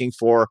around looking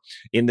for,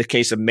 in the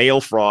case of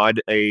mail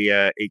fraud,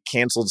 a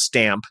canceled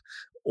stamp,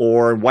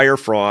 or wire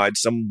fraud,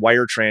 some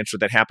wire transfer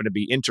that happened to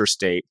be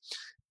interstate.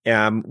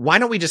 Why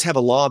don't we just have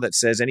a law that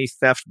says any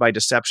theft by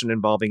deception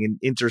involving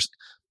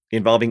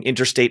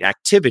interstate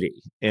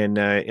activity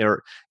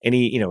or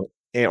any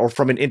or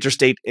from an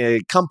interstate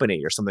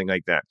company or something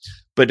like that?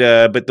 But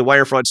the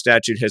wire fraud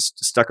statute has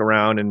stuck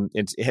around, and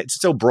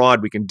it's so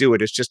broad we can do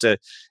it. It's just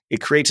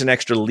it creates an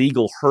extra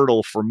legal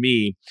hurdle for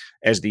me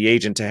as the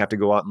agent to have to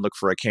go out and look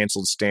for a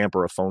canceled stamp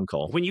or a phone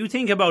call. When you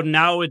think about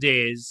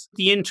nowadays,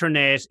 the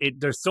internet,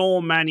 there's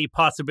so many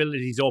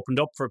possibilities opened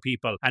up for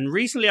people. And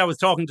recently I was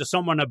talking to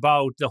someone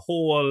about the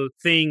whole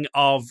thing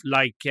of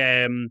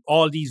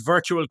all these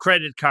virtual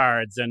credit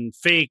cards and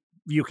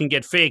you can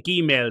get fake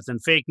emails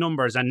and fake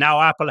numbers, and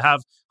now Apple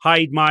have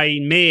hide my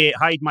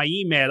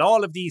email,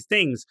 all of these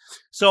things.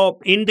 So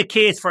in the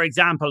case, for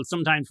example,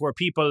 sometimes where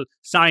people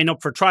sign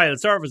up for trial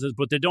services,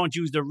 but they don't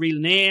use their real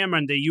name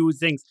and they use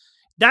things,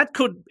 that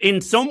could in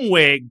some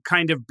way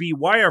kind of be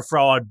wire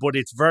fraud, but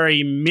it's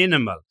very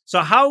minimal. So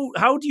how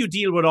do you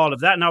deal with all of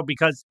that now?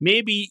 Because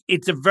maybe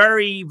it's a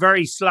very,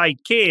 very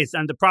slight case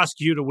and the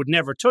prosecutor would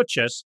never touch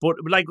it. But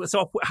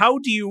so how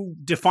do you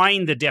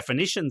define the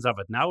definitions of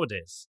it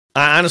nowadays?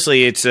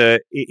 Honestly, it's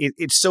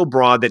so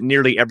broad that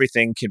nearly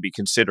everything can be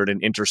considered an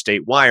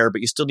interstate wire, but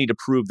you still need to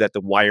prove that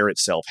the wire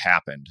itself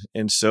happened.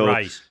 And so,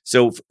 right.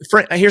 So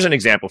here's an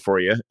example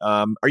for you.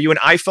 Are you an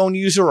iPhone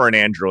user or an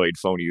Android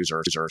phone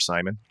user,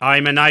 Simon?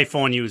 I'm an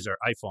iPhone user.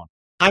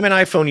 I'm an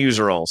iPhone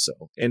user also.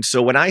 And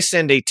so when I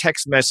send a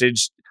text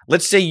message,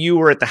 let's say you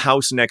were at the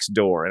house next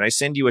door and I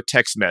send you a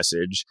text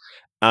message,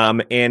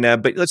 but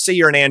let's say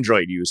you're an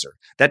Android user.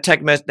 That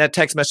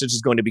text message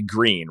is going to be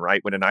green,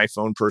 right? When an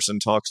iPhone person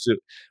talks to,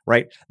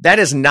 right? That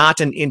is not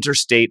an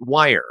interstate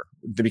wire,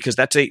 because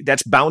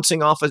that's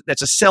bouncing off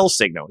that's a cell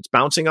signal. It's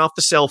bouncing off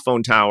the cell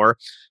phone tower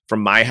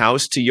from my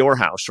house to your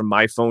house, from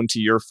my phone to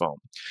your phone.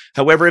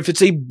 However, if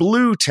it's a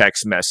blue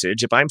text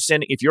message,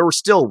 if you're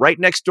still right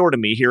next door to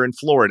me here in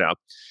Florida,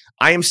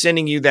 I am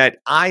sending you that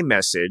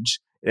iMessage.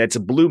 That's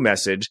a blue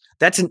message.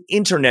 That's an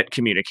internet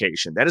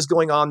communication. That is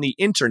going on the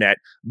internet,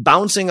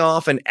 bouncing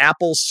off an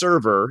Apple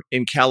server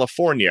in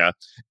California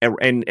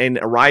and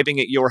arriving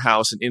at your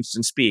house in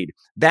instant speed.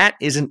 That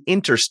is an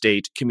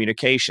interstate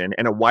communication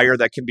and a wire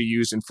that can be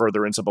used in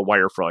furtherance of a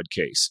wire fraud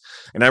case.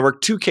 And I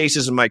worked 2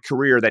 cases in my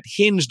career that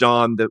hinged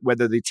on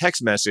whether the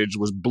text message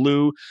was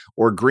blue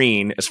or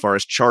green as far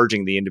as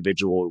charging the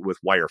individual with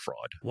wire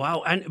fraud.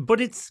 Wow.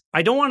 But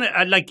I don't want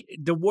to,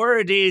 the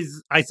word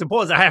is, I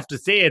suppose I have to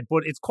say it,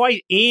 but it's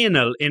quite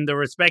anal in the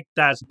respect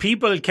that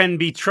people can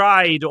be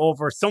tried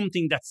over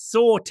something that's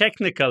so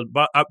technical,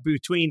 but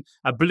between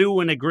a blue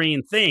and a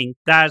green thing,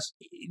 that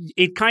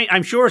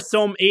I'm sure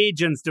some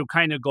agents do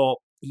kind of go,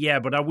 Yeah,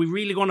 but are we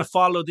really going to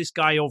follow this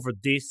guy over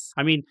this?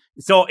 I mean,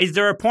 so is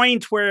there a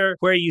point where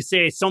you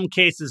say some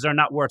cases are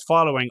not worth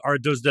following, or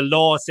does the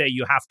law say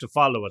you have to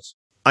follow it?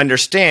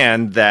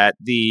 Understand that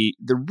the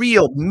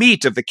real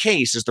meat of the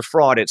case is the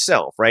fraud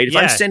itself, right? If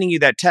I'm sending you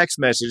that text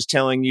message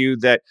telling you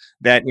that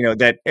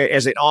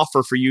as an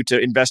offer for you to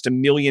invest $1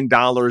 million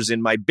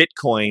in my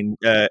Bitcoin,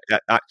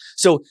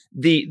 so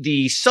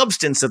the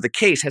substance of the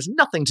case has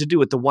nothing to do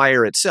with the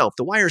wire itself.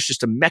 The wire is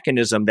just a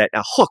mechanism,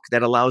 a hook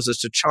that allows us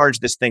to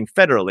charge this thing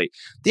federally.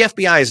 The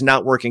FBI is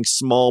not working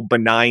small,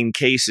 benign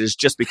cases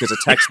just because a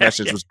text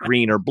message was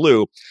green or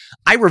blue.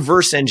 I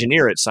reverse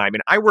engineer it,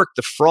 Simon. I work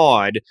the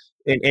fraud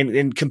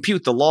and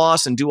compute the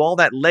loss and do all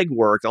that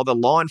legwork, all the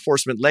law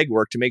enforcement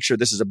legwork to make sure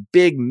this is a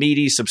big,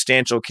 meaty,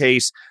 substantial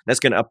case that's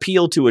going to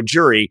appeal to a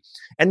jury.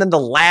 And then the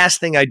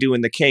last thing I do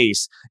in the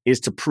case is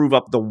to prove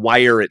up the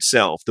wire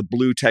itself, the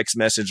blue text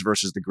message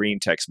versus the green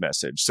text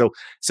message.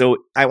 So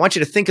I want you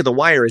to think of the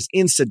wire as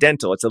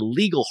incidental. It's a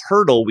legal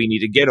hurdle we need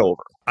to get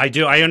over. I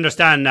do. I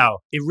understand now.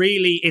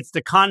 It's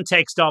the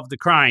context of the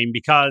crime,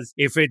 because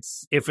if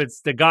it's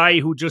the guy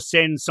who just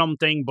sends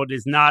something but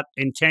is not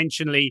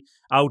intentionally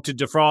out to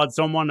defraud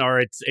someone, or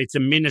it's a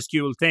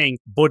minuscule thing,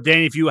 but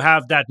then if you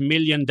have that $1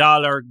 million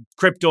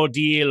crypto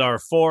deal or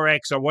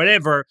Forex or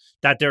whatever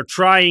that they're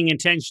trying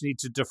intentionally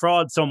to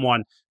defraud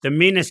someone, the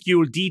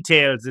minuscule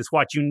details is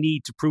what you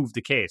need to prove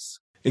the case.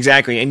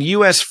 Exactly. And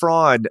U.S.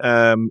 fraud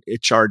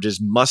charges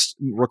must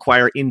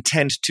require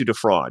intent to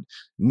defraud.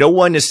 No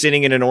one is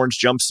sitting in an orange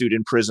jumpsuit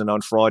in prison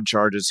on fraud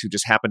charges who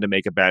just happened to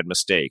make a bad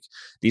mistake.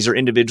 These are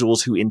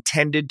individuals who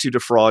intended to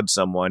defraud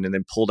someone and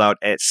then pulled out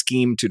a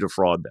scheme to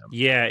defraud them.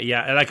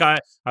 Yeah. Like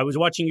I was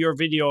watching your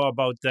video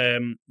about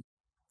the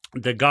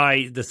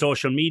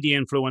social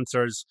media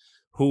influencers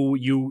who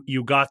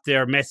you got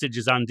their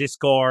messages on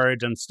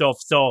Discord and stuff.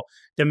 So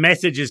the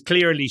messages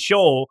clearly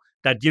show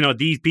that,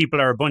 these people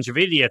are a bunch of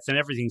idiots and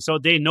everything. So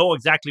they know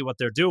exactly what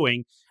they're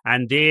doing,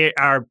 and they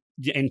are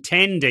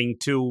intending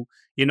to,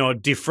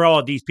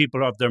 defraud these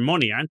people of their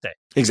money, aren't they?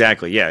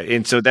 Exactly. Yeah.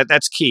 And so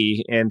that's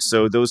key. And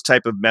so those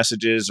type of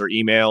messages or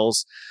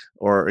emails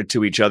or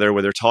to each other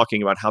where they're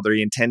talking about how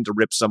they intend to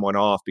rip someone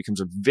off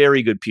becomes a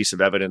very good piece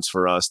of evidence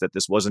for us that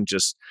this wasn't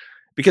just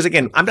because,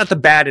 again, I'm not the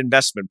bad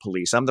investment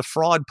police. I'm the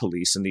fraud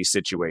police in these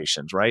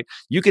situations, right?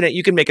 You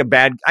can make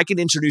I can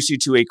introduce you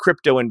to a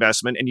crypto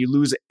investment and you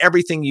lose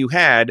everything you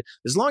had.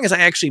 As long as I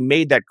actually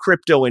made that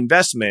crypto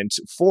investment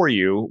for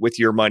you with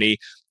your money,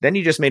 then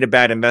you just made a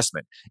bad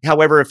investment.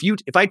 However,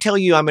 if I tell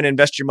you I'm going to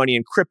invest your money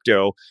in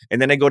crypto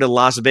and then I go to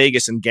Las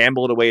Vegas and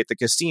gamble it away at the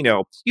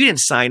casino, you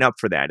didn't sign up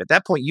for that. At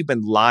that point, you've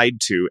been lied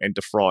to and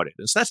defrauded.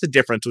 And so that's the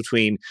difference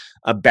between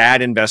a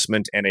bad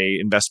investment and a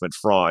investment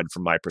fraud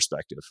from my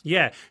perspective.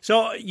 Yeah.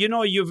 So,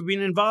 you've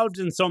been involved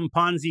in some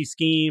Ponzi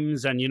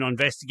schemes and,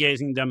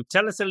 investigating them.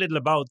 Tell us a little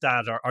about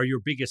that or your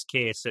biggest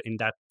case in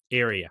that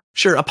area.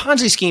 Sure. A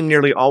Ponzi scheme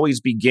nearly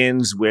always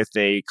begins with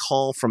a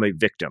call from a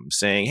victim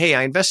saying, hey,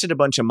 I invested a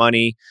bunch of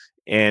money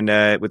and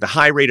with a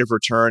high rate of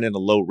return and a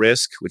low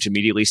risk, which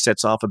immediately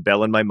sets off a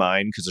bell in my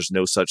mind because there's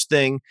no such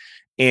thing.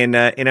 And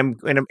I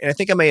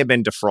think I may have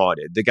been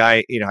defrauded. The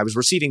guy, I was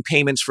receiving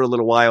payments for a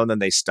little while and then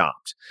they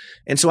stopped.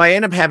 And so I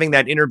end up having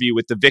that interview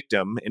with the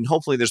victim, and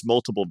hopefully there's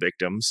multiple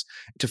victims,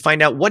 to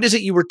find out what is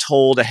it you were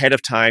told ahead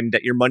of time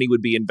that your money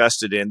would be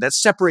invested in that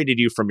separated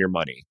you from your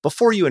money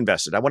before you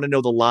invested. I want to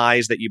know the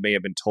lies that you may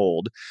have been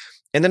told.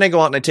 And then I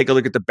go out and I take a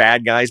look at the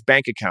bad guy's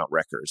bank account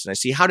records and I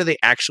see how do they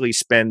actually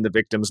spend the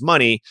victim's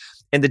money,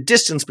 and the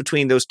distance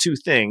between those two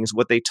things,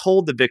 what they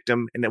told the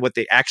victim and what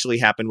they actually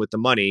happened with the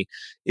money,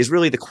 is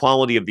really the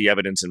quality of the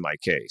evidence in my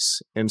case.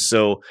 And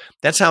so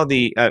that's how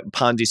the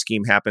Ponzi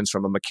scheme happens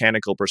from a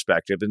mechanical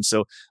perspective. And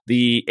so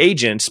the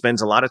agent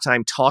spends a lot of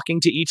time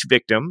talking to each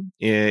victim,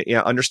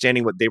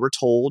 understanding what they were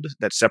told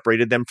that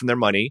separated them from their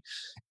money,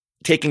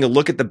 taking a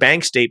look at the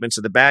bank statements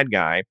of the bad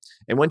guy.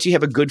 And once you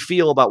have a good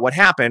feel about what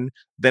happened,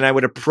 then I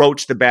would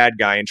approach the bad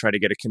guy and try to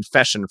get a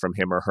confession from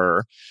him or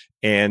her.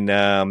 And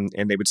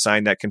they would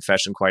sign that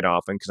confession quite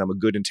often because I'm a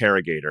good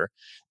interrogator.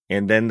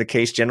 And then the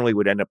case generally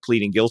would end up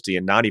pleading guilty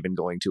and not even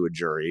going to a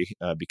jury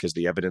because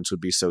the evidence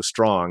would be so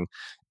strong.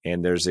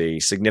 And there's a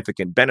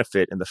significant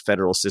benefit in the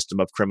federal system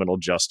of criminal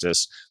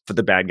justice for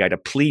the bad guy to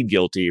plead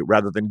guilty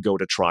rather than go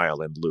to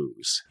trial and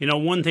lose.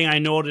 One thing I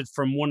noted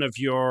from one of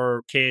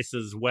your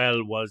cases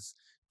was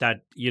that,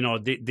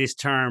 this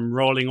term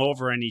rolling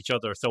over on each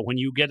other. So when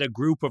you get a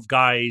group of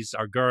guys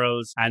or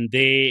girls and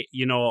they,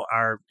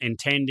 are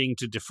intending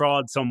to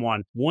defraud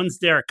someone, once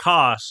they're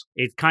caught,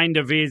 it kind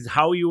of is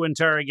how you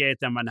interrogate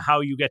them and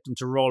how you get them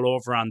to roll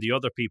over on the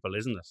other people,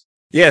 isn't it?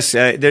 Yes,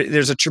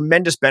 there's a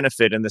tremendous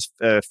benefit in this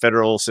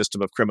federal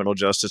system of criminal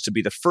justice to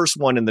be the first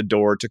one in the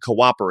door to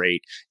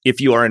cooperate if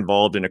you are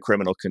involved in a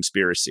criminal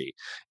conspiracy.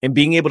 And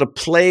being able to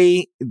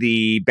play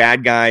the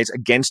bad guys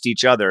against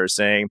each other,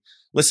 saying,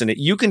 listen,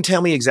 you can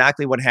tell me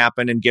exactly what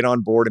happened and get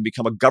on board and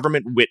become a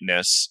government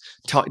witness,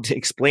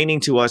 explaining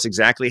to us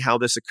exactly how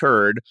this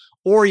occurred,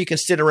 or you can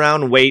sit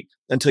around and wait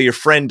until your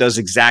friend does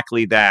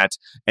exactly that,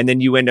 and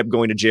then you end up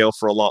going to jail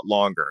for a lot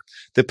longer.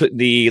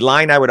 The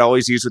line I would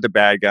always use with the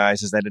bad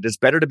guys is that it is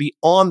better to be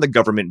on the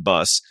government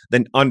bus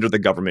than under the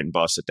government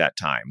bus at that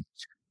time.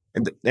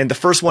 And the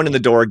first one in the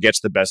door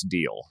gets the best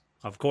deal.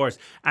 Of course.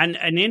 And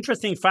an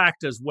interesting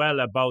fact as well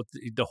about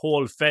the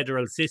whole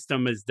federal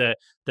system is that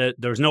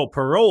there's no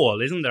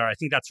parole, isn't there? I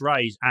think that's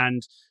right.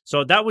 And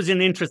so that was an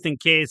interesting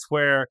case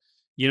where,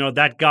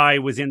 that guy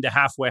was in the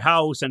halfway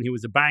house and he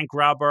was a bank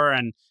robber,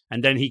 and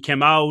then he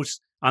came out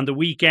on the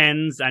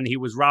weekends and he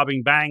was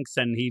robbing banks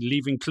and he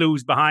leaving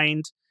clues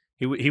behind.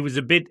 He was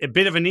a bit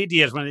of an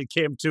idiot when it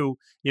came to,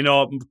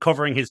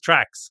 covering his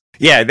tracks.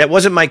 Yeah, that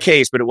wasn't my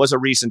case, but it was a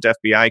recent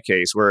FBI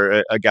case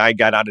where a guy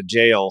got out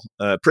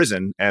of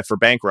prison for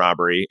bank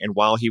robbery. And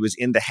while he was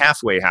in the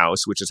halfway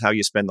house, which is how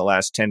you spend the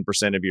last 10%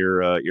 of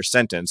your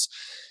sentence,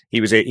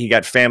 he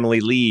got family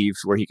leave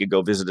where he could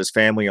go visit his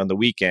family on the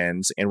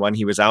weekends. And when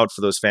he was out for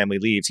those family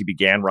leaves, he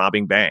began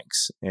robbing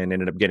banks and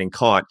ended up getting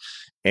caught.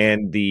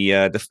 And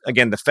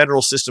the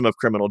federal system of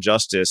criminal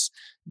justice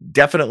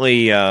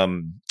definitely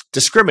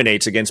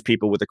discriminates against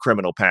people with a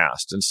criminal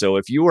past. And so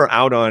if you are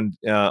out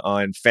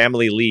on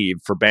family leave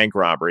for bank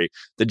robbery,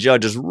 the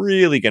judge is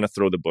really going to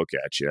throw the book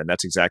at you. And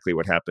that's exactly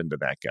what happened to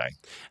that guy.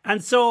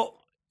 And so,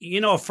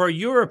 for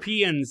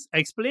Europeans,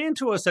 explain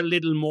to us a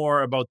little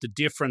more about the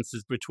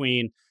differences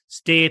between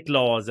state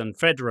laws and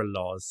federal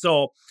laws.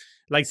 So,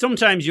 like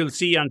sometimes you'll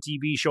see on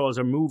TV shows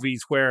or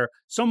movies where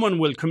someone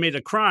will commit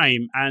a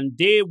crime and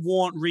they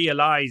won't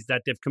realize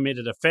that they've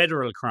committed a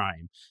federal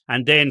crime.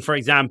 And then, for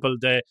example,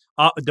 the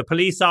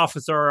police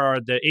officer or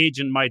the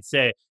agent might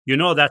say,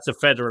 that's a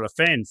federal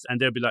offense.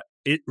 And they'll be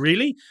like,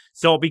 really?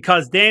 So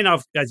because then,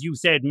 as you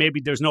said,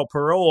 maybe there's no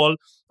parole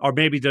or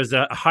maybe there's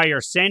a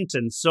higher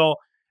sentence. So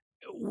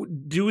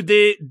do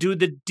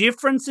the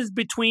differences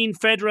between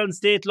federal and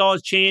state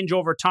laws change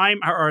over time,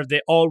 or have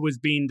they always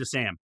been the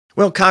same?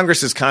 Well,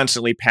 Congress is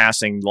constantly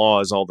passing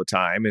laws all the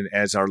time, and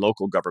as are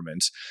local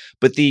governments.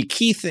 But the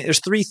key there's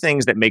three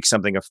things that make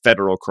something a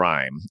federal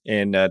crime.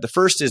 And the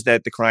first is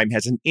that the crime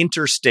has an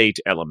interstate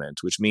element,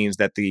 which means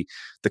that the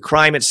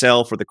crime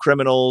itself or the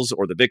criminals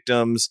or the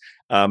victims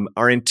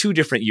are in two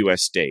different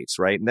U.S. states,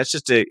 right? And that's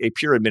just a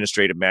pure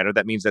administrative matter.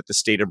 That means that the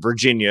state of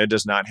Virginia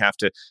does not have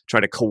to try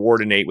to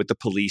coordinate with the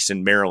police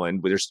in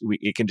Maryland.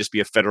 It can just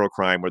be a federal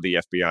crime where the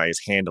FBI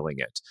is handling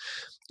it.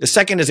 The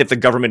second is if the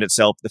government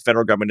itself, the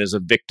federal government, is a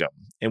victim.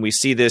 And we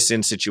see this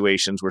in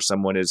situations where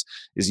someone is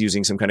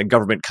using some kind of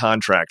government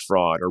contract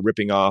fraud or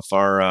ripping off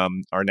our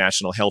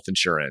national health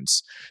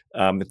insurance.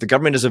 If the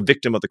government is a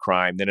victim of the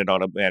crime, then it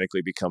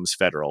automatically becomes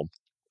federal.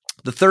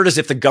 The third is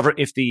if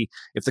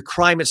the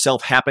crime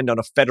itself happened on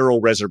a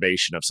federal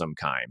reservation of some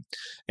kind,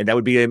 and that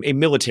would be a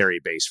military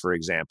base, for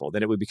example,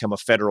 then it would become a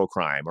federal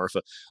crime. Or if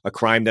a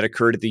crime that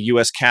occurred at the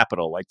U.S.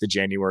 Capitol, like the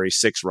January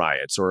 6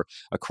 riots, or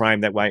a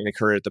crime that might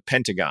occur at the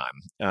Pentagon,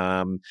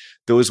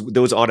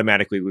 those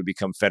automatically would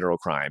become federal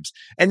crimes.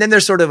 And then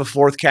there's sort of a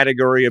fourth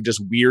category of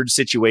just weird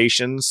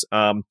situations.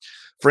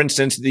 For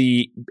instance,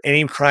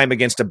 any crime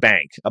against a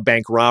bank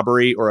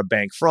robbery or a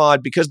bank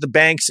fraud, because the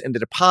banks and the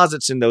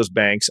deposits in those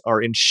banks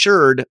are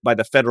insured by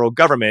the federal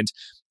government.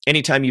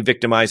 Anytime you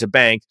victimize a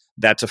bank,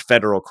 that's a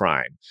federal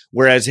crime.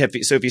 Whereas if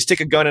you stick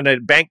a gun in a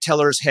bank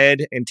teller's head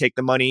and take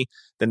the money,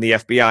 then the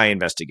FBI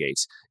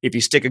investigates. If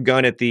you stick a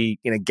gun in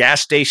a gas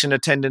station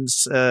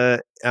attendant's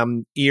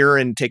ear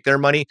and take their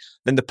money,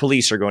 then the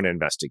police are going to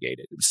investigate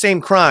it.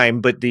 Same crime,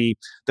 but the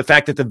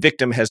fact that the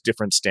victim has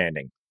different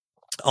standing.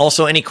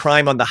 Also, any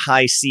crime on the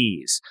high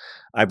seas.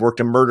 I've worked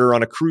a murder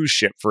on a cruise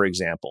ship, for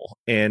example.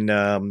 And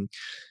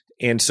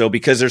so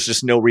because there's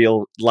just no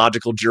real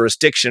logical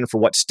jurisdiction for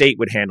what state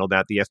would handle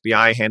that, the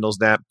FBI handles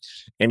that.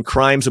 And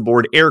crimes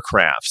aboard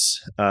aircrafts,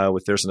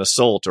 if there's an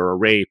assault or a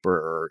rape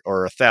or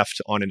a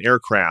theft on an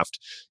aircraft,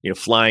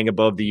 flying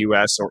above the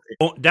U.S.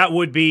 That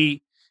would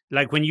be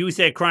like when you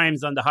say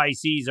crimes on the high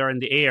seas or in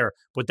the air,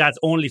 but that's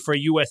only for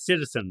U.S.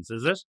 citizens,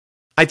 is it?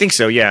 I think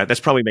so, yeah.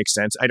 That probably makes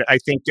sense. I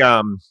think...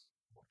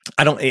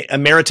 a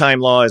maritime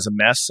law is a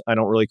mess. I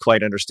don't really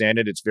quite understand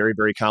it. It's very,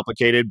 very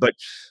complicated. But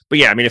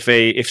yeah, I mean,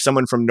 if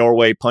someone from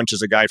Norway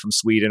punches a guy from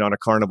Sweden on a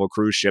Carnival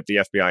cruise ship, the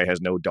FBI has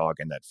no dog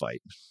in that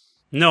fight.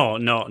 No.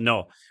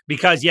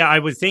 Because, I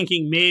was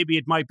thinking maybe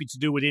it might be to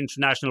do with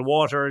international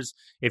waters.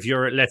 If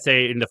you're, let's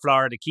say, in the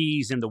Florida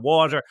Keys in the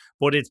water,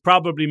 but it's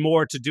probably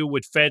more to do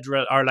with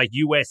federal or like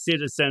U.S.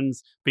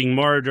 citizens being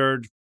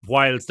murdered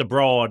whilst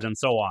abroad and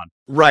so on.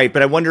 Right,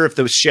 but I wonder if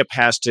the ship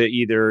has to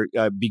either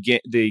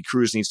the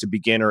cruise needs to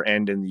begin or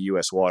end in the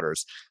U.S.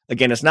 waters.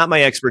 Again, it's not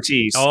my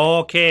expertise.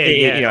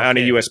 Okay, on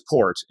a U.S.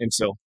 port, and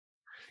so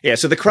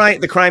so the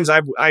crimes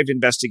I've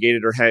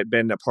investigated or had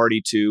been a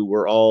party to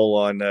were all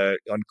on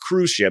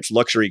cruise ships,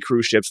 luxury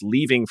cruise ships,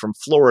 leaving from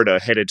Florida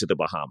headed to the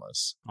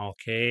Bahamas.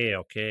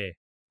 Okay.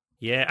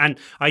 Yeah, and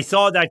I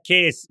saw that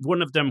case,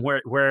 one of them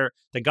where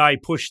the guy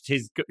pushed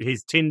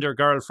his Tinder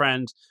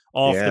girlfriend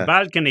off the Yeah.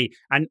 balcony,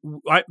 and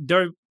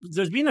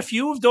there's been a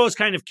few of those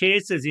kind of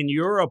cases in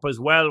Europe as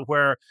well,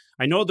 where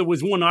I know there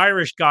was one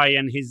Irish guy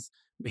and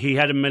he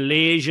had a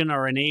Malaysian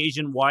or an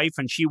Asian wife,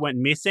 and she went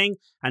missing,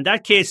 and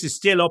that case is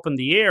still up in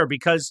the air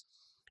because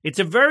it's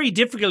a very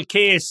difficult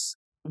case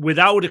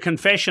without a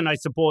confession, I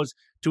suppose,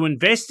 to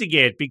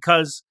investigate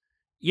because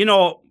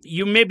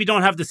you maybe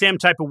don't have the same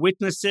type of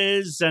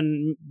witnesses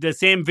and the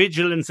same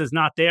vigilance is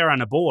not there on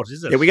a boat,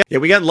 is it?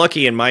 We got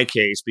lucky in my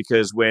case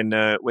because when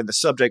the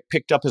subject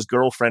picked up his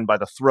girlfriend by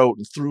the throat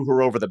and threw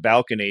her over the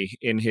balcony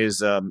in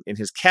his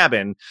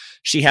cabin,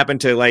 she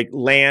happened to like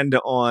land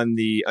on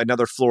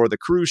another floor of the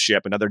cruise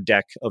ship, another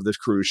deck of the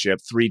cruise ship,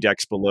 3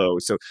 decks below.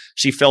 So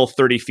she fell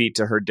 30 feet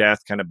to her death,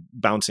 kind of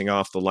bouncing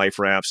off the life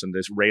rafts and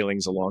the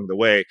railings along the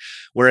way.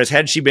 Whereas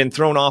had she been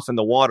thrown off in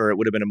the water, it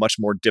would have been a much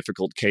more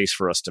difficult case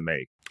for us to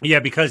make. Yeah,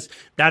 because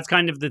that's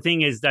kind of the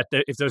thing is that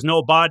if there's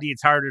no body,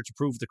 it's harder to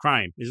prove the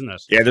crime, isn't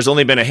it? Yeah, there's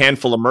only been a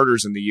handful of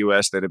murders in the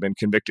U.S. that have been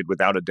convicted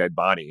without a dead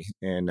body.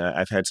 And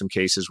I've had some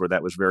cases where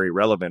that was very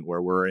relevant,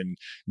 where we're in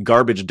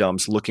garbage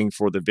dumps looking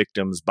for the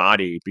victim's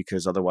body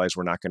because otherwise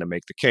we're not going to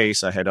make the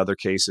case. I had other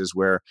cases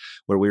where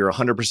we were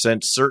 100%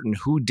 certain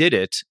who did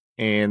it,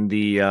 and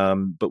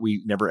but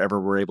we never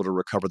ever were able to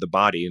recover the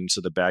body, and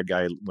so the bad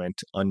guy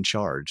went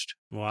uncharged.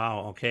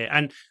 Wow. Okay.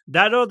 And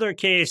that other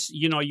case,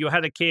 you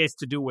had a case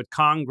to do with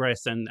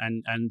Congress and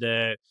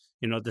the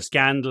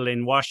scandal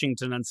in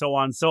Washington and so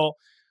on. So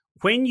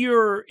when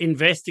you're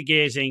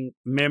investigating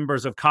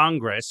members of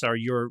Congress or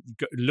you're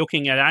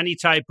looking at any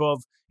type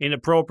of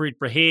inappropriate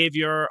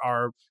behavior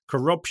or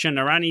corruption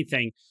or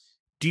anything,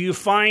 do you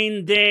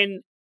find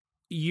then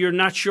you're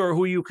not sure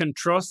who you can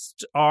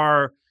trust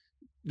or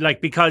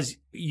because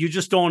you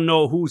just don't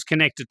know who's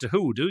connected to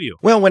who, do you?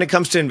 Well, when it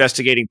comes to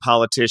investigating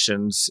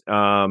politicians,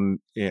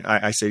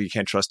 I say you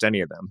can't trust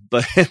any of them.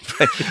 But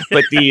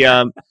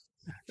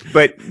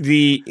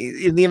the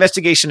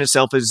investigation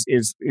itself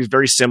is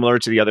very similar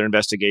to the other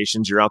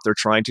investigations. You're out there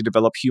trying to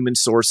develop human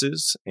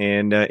sources,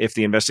 and if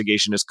the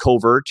investigation is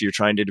covert, you're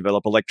trying to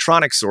develop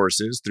electronic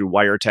sources through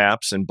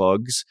wiretaps and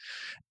bugs.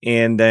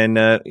 And then,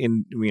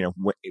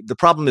 the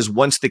problem is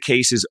once the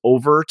case is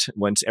overt,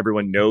 once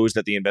everyone knows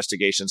that the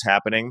investigation's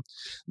happening,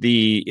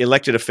 the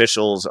elected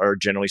officials are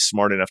generally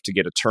smart enough to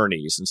get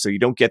attorneys, and so you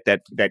don't get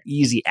that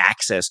easy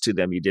access to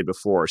them you did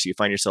before. So you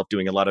find yourself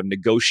doing a lot of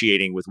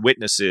negotiating with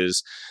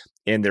witnesses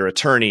and their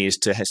attorneys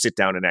to sit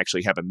down and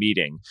actually have a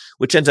meeting,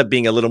 which ends up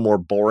being a little more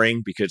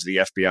boring because the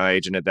FBI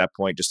agent at that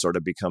point just sort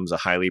of becomes a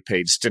highly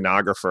paid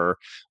stenographer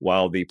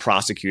while the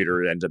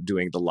prosecutor ends up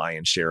doing the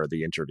lion's share of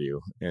the interview.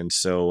 And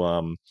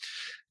so,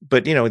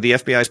 but the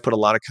FBI has put a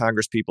lot of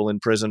Congress people in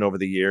prison over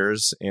the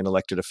years, and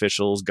elected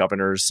officials,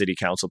 governors, city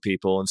council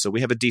people. And so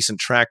we have a decent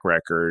track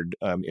record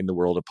in the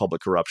world of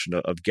public corruption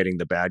of getting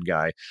the bad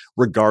guy,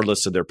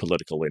 regardless of their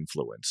political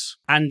influence.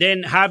 And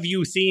then have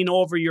you seen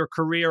over your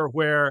career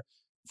where,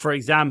 for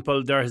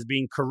example, there has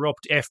been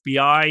corrupt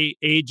FBI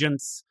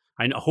agents,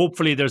 and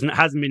hopefully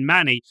hasn't been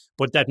many,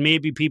 but that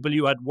maybe people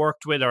you had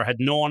worked with or had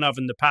known of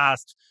in the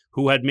past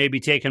who had maybe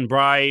taken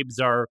bribes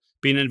or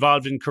been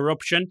involved in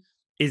corruption?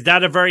 Is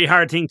that a very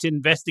hard thing to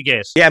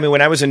investigate? Yeah, I mean,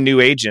 when I was a new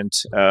agent,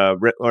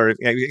 or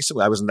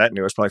I wasn't that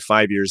new, I was probably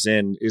 5 years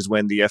in, is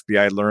when the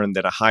FBI learned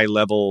that a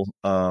high-level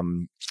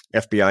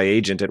FBI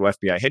agent at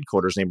FBI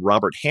headquarters named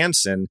Robert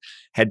Hansen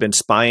had been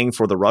spying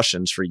for the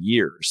Russians for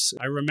years.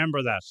 I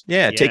remember that.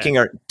 Yeah.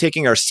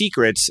 taking our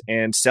secrets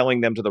and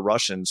selling them to the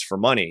Russians for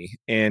money.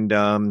 And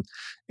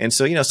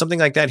so, something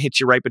like that hits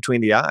you right between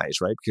the eyes,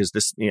 right?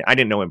 Because I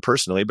didn't know him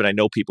personally, but I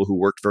know people who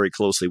worked very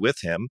closely with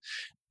him.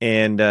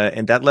 And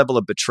that level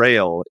of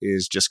betrayal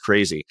is just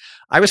crazy.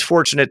 I was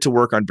fortunate to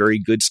work on very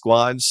good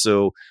squads.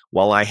 So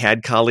while I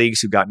had colleagues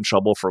who got in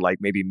trouble for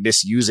maybe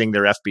misusing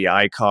their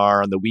FBI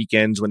car on the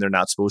weekends when they're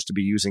not supposed to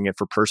be using it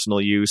for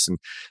personal use and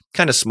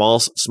kind of small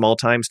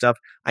time stuff,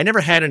 I never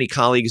had any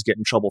colleagues get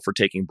in trouble for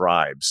taking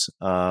bribes.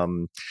 I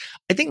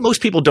think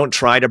most people don't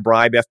try to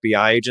bribe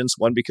FBI agents.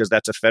 One, because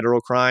that's a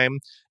federal crime.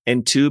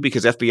 And two,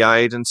 because FBI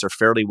agents are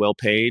fairly well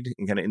paid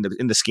and kind of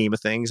in the scheme of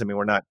things. I mean,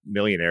 we're not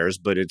millionaires,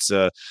 but it's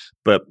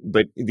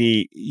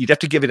you'd have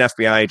to give an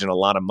FBI agent a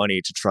lot of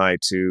money to try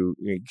to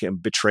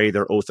betray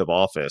their oath of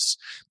office,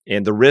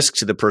 and the risk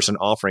to the person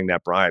offering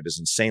that bribe is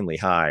insanely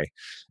high.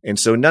 And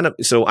so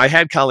so I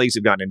had colleagues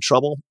who've gotten in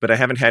trouble, but I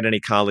haven't had any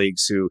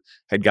colleagues who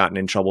had gotten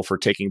in trouble for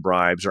taking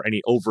bribes or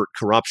any overt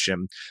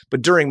corruption.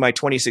 But during my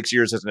 26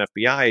 years as an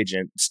FBI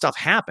agent, stuff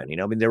happened.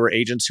 There were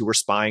agents who were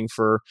spying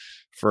for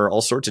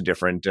all sorts of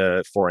different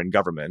foreign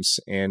governments,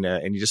 and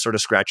you just sort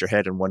of scratch your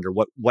head and wonder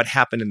what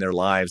happened in their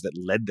lives that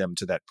led them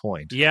to that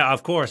point. Yeah,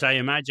 of course, I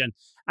imagine.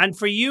 And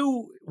for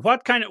you,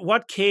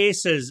 what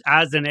cases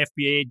as an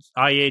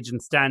FBI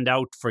agent stand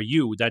out for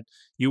you that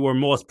you were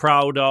most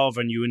proud of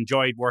and you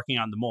enjoyed working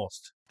on the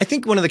most? I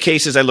think one of the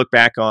cases I look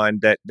back on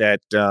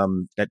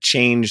that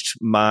changed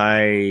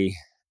my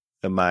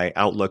my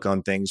outlook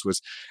on things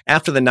was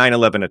after the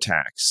 9/11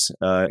 attacks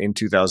in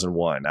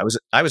 2001.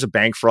 I was a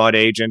bank fraud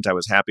agent. I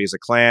was happy as a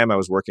clam. I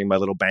was working my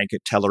little bank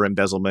at teller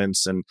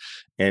embezzlements and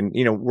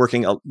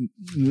working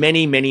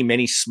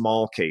many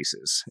small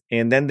cases.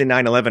 And then the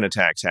 9/11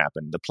 attacks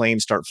happened. The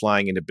planes start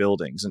flying into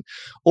buildings, and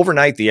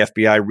overnight the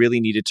FBI really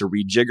needed to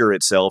rejigger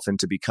itself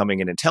into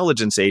becoming an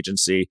intelligence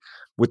agency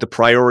with the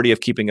priority of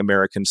keeping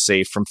Americans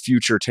safe from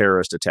future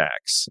terrorist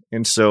attacks.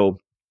 And so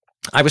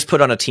I was put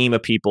on a team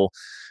of people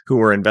who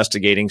were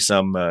investigating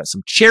some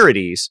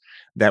charities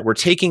that were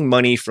taking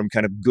money from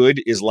kind of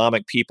good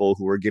Islamic people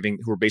who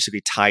were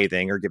basically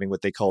tithing or giving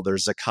what they call their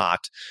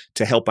zakat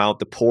to help out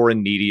the poor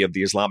and needy of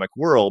the Islamic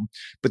world.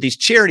 But these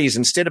charities,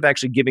 instead of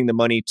actually giving the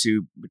money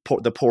to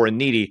the poor and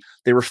needy,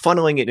 they were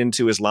funneling it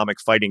into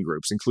Islamic fighting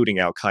groups, including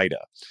Al-Qaeda.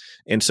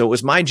 And so it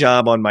was my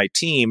job on my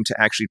team to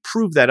actually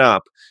prove that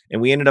up.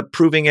 And we ended up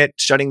proving it,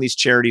 shutting these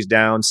charities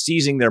down,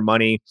 seizing their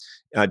money,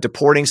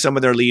 deporting some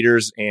of their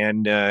leaders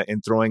and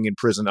throwing in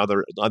prison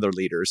other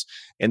leaders.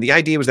 And the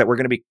idea was that we're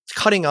going to be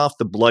cutting off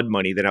the blood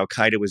money that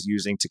Al-Qaeda was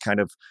using to kind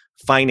of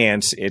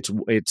finance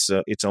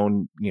its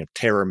own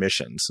terror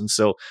missions. And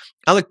so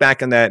I look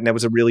back on that, and that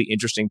was a really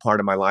interesting part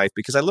of my life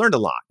because I learned a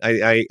lot.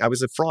 I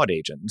was a fraud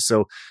agent,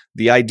 so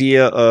the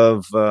idea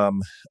of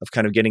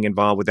kind of getting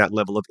involved with that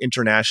level of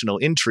international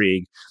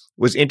intrigue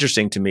was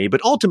interesting to me.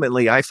 But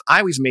ultimately, I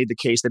always made the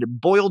case that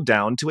it boiled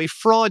down to a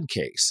fraud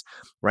case,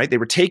 right? They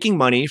were taking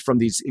money from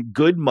these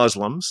good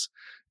Muslims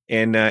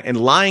and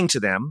lying to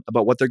them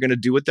about what they're going to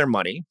do with their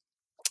money.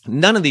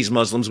 None of these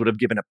Muslims would have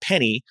given a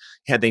penny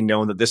had they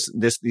known that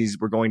these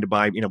were going to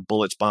buy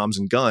bullets, bombs,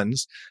 and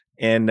guns,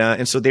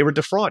 and so they were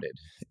defrauded.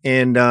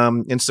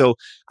 And so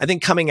I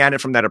think coming at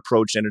it from that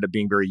approach ended up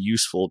being very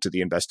useful to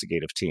the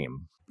investigative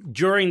team.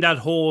 During that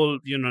whole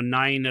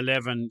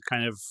 9/11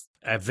 kind of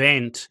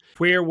event,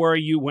 where were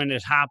you when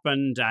it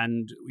happened,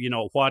 and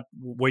what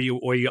were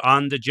you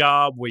on the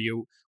job?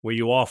 Were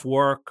you off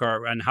work,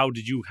 and how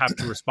did you have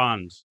to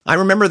respond? I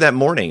remember that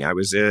morning. I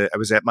was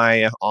at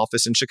my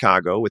office in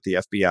Chicago with the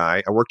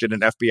FBI. I worked at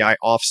an FBI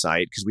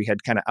offsite because we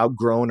had kind of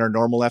outgrown our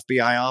normal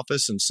FBI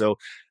office, and so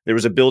there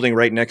was a building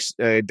right next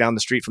down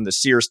the street from the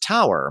Sears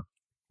Tower,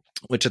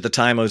 which at the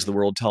time was the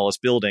world's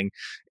tallest building.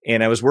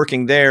 And I was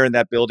working there in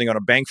that building on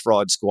a bank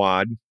fraud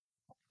squad.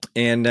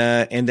 And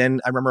then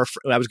I remember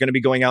I was going to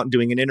be going out and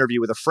doing an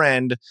interview with a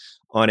friend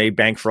on a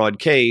bank fraud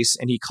case.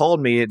 And he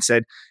called me and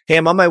said, "Hey,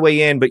 I'm on my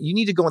way in, but you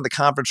need to go in the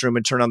conference room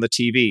and turn on the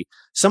TV.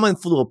 Someone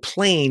flew a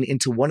plane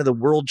into one of the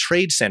World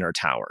Trade Center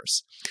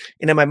towers."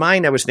 And in my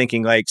mind, I was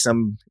thinking like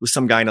some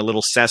guy in a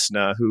little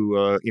Cessna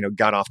who,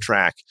 got off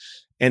track.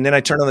 And then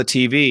I turn on the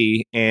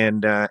TV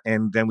and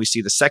then we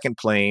see the second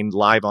plane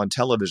live on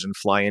television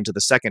fly into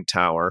the second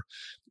tower.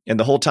 And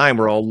the whole time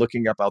we're all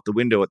looking up out the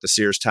window at the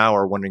Sears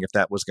Tower, wondering if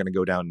that was going to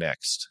go down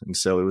next. And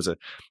so it was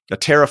a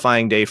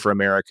terrifying day for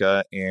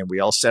America. And we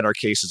all set our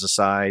cases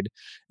aside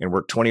and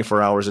worked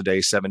 24 hours a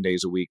day, 7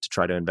 days a week to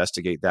try to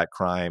investigate that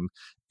crime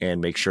and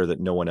make sure that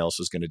no one else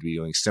was going to be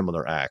doing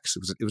similar acts.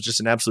 It was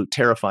just an absolute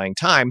terrifying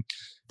time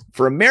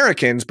for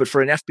Americans, but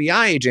for an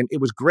FBI agent, it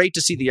was great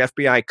to see the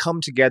FBI come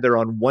together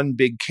on one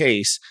big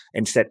case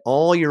and set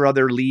all your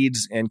other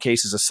leads and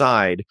cases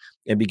aside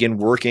and begin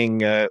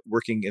working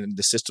in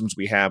the systems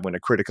we have when a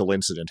critical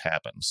incident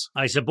happens.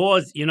 I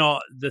suppose,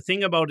 the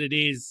thing about it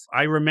is,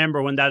 I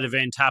remember when that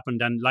event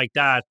happened, and like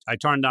that, I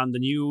turned on the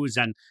news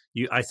and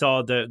I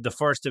saw the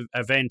first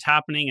event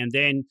happening, and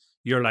then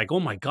you're like, oh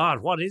my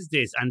God, what is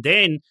this? And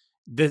then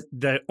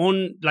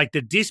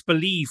the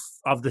disbelief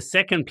of the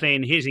second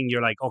plane hitting,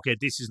 you're like, okay,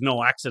 this is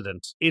no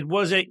accident. It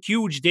was a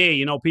huge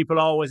day. People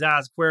always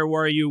ask, where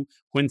were you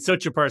when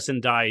such a person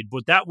died?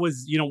 But that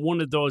was,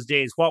 one of those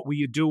days. What were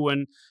you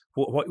doing?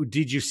 What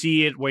did you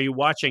see it? Were you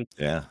watching?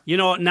 Yeah.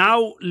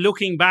 Now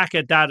looking back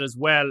at that as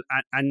well,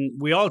 and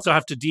we also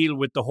have to deal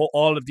with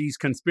all of these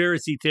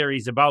conspiracy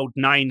theories about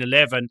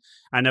 9/11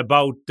 and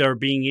about there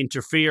being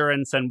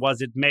interference, and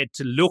was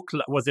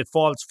it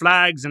false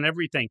flags and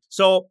everything.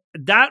 So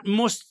that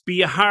must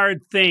be a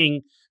hard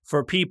thing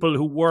for people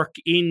who work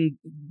in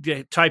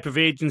the type of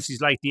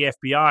agencies like the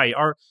FBI,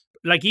 or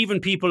like even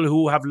people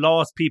who have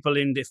lost people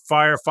in the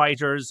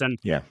firefighters, and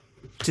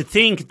to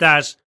think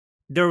that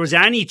there was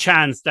any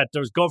chance that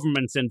there's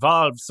governments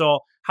involved. So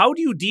how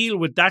do you deal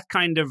with that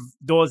kind of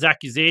those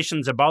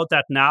accusations about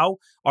that now?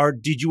 Or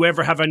did you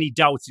ever have any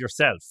doubts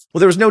yourself? Well,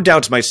 there was no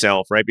doubts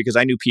myself, right? Because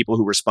I knew people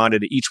who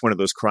responded to each one of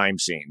those crime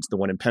scenes, the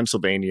one in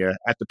Pennsylvania,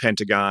 at the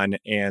Pentagon,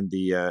 and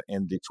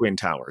the Twin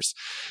Towers.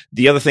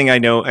 The other thing I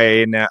know,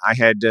 I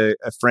had a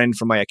friend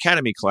from my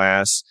academy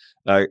class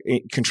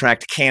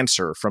contract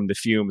cancer from the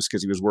fumes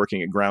because he was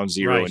working at Ground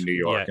Zero in New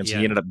York. So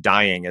he ended up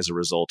dying as a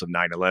result of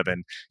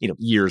 9/11,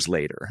 years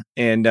later.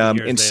 And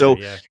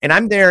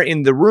I'm there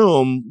in the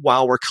room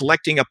while we're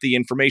collecting up the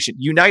information.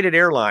 United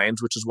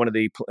Airlines, which is one of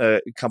the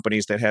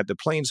companies that had the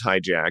planes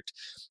hijacked,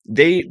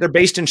 they're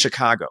based in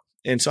Chicago.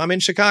 And so I'm in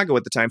Chicago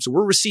at the time. So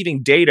we're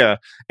receiving data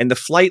and the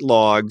flight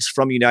logs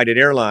from United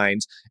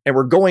Airlines, and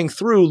we're going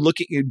through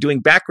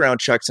doing background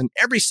checks on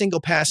every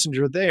single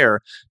passenger there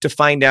to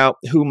find out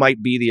who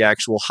might be the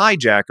actual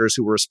hijackers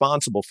who were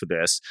responsible for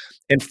this.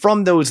 And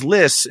from those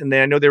lists, and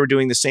then I know they were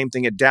doing the same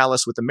thing at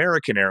Dallas with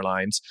American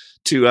Airlines,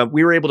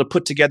 we were able to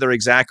put together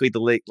exactly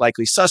the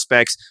likely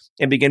suspects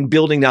and begin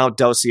building out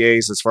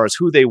dossiers as far as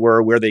who they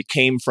were, where they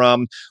came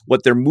from,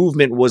 what their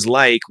movement was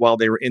like while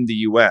they were in the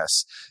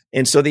U.S.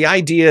 And so the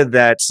idea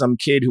that some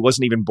kid who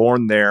wasn't even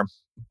born there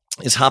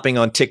is hopping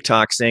on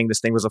TikTok saying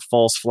this thing was a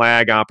false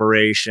flag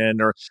operation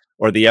or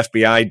the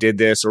FBI did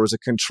this or it was a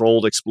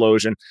controlled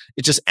explosion.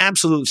 It's just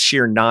absolute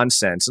sheer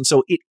nonsense. And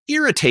so it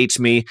irritates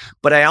me,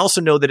 but I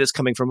also know that it's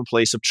coming from a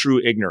place of true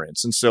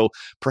ignorance. And so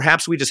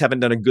perhaps we just haven't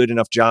done a good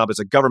enough job as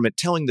a government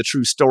telling the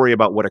true story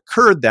about what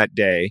occurred that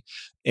day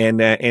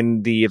and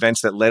the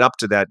events that led up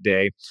to that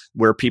day,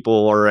 where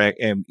people are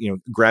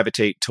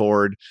gravitate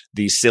toward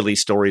these silly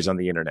stories on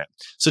the internet.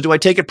 So do I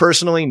take it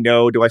personally?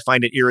 No. Do I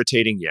find it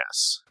irritating?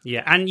 Yes.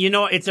 Yeah, and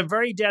it's a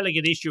very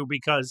delicate issue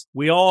because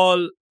we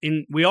all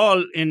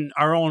in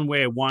our own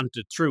way want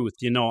the truth,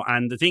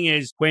 and the thing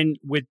is, when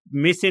with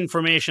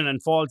misinformation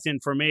and false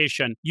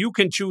information, you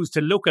can choose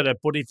to look at it,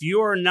 but if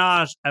you're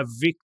not a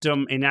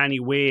victim in any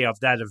way of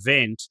that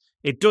event,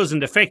 it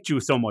doesn't affect you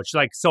so much.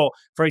 Like, so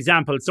for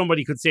example,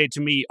 somebody could say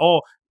to me,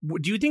 "Oh,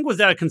 do you think was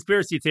that a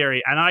conspiracy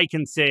theory?" And I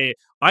can say,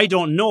 I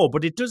don't know,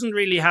 but it doesn't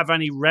really have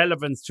any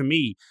relevance to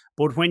me.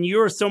 But when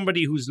you're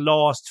somebody who's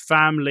lost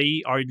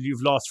family or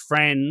you've lost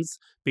friends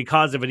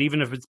because of it,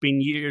 even if it's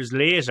been years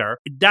later,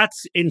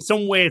 that's in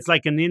some way it's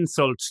like an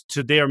insult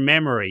to their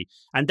memory.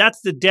 And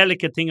that's the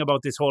delicate thing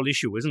about this whole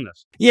issue, isn't it?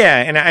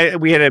 Yeah.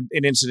 And we had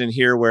an incident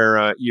here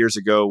where years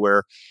ago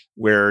where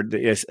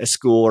a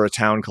school or a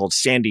town called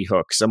Sandy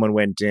Hook, someone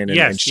went in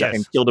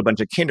and killed a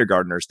bunch of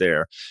kindergartners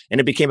there. And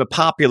it became a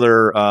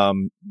popular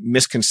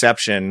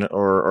misconception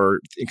or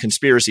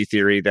conspiracy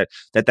theory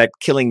that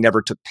killing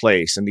never took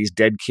place. And these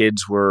dead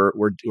kids were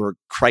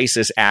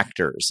crisis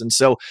actors. And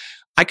so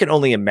I can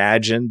only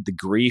imagine the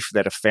grief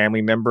that a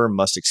family member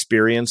must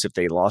experience if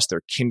they lost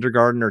their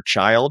kindergartner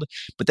child,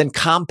 but then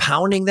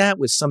compounding that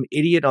with some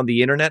idiot on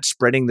the internet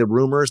spreading the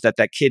rumors that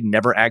kid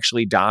never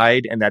actually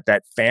died and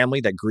that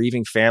family, that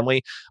grieving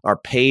family, are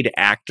paid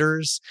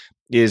actors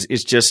is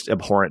just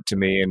abhorrent to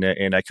me,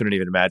 and I couldn't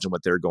even imagine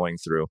what they're going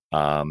through.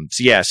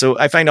 So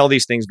I find all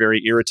these things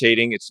very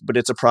irritating. But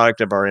it's a product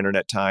of our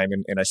internet time,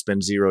 and I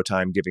spend zero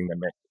time giving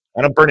them it.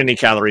 I don't burn any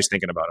calories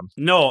thinking about them.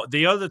 No,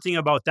 the other thing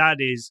about that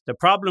is the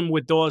problem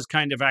with those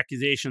kind of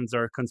accusations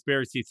or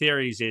conspiracy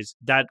theories is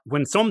that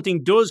when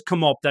something does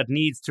come up that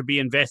needs to be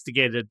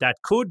investigated, that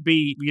could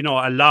be,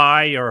 a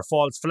lie or a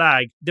false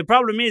flag. The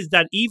problem is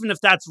that even if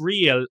that's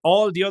real,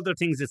 all the other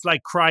things, it's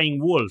like crying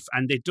wolf,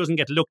 and it doesn't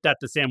get looked at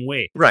the same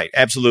way. Right,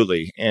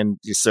 absolutely. And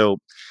so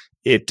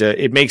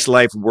it makes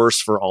life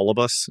worse for all of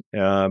us.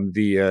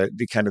 The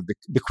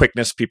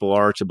quickness people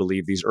are to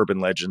believe these urban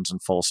legends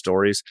and false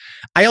stories.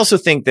 I also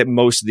think that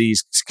most of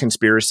these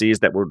conspiracies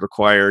that would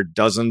require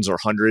dozens or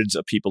hundreds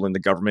of people in the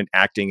government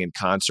acting in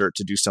concert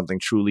to do something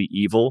truly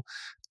evil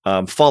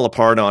fall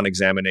apart on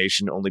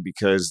examination, only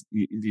because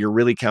you're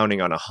really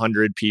counting on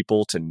 100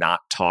 people to not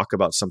talk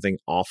about something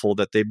awful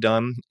that they've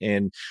done.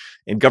 And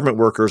government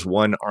workers,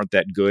 one, aren't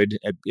that good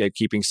at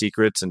keeping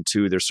secrets, and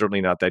two, they're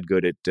certainly not that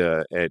good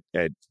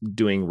at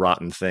doing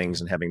rotten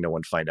things and having no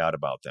one find out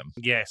about them.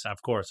 Yes,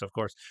 of course.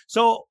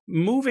 So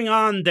moving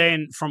on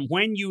then from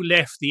when you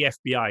left the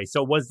FBI,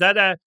 so was that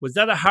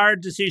a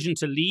hard decision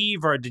to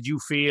leave, or did you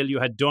feel you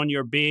had done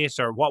your bit,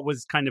 or what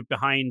was kind of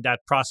behind that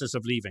process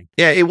of leaving?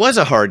 Yeah, it was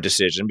a hard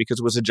decision because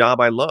it was a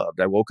job I loved.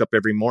 I woke up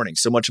every morning.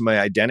 So much of my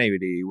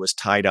identity was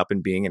tied up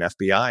in being an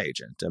FBI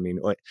agent. I mean,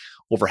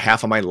 over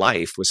half of my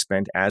life was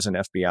spent as an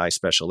FBI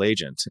special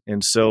agent.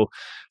 And so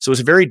it was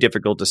a very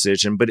difficult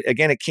decision. But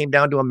again, it came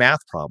down to a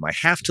math problem. I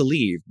have to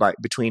leave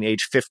between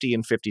age 50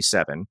 and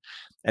 57.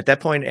 At that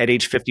point, at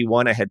age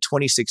 51, I had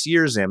 26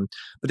 years in,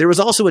 but there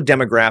was also a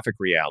demographic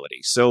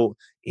reality. So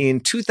in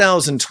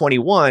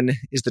 2021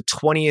 is the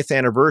 20th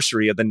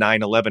anniversary of the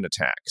 9/11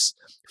 attacks.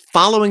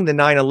 Following the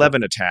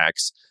 9/11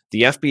 attacks,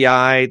 the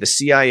FBI, the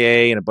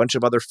CIA, and a bunch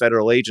of other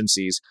federal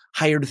agencies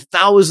hired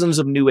thousands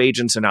of new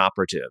agents and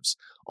operatives,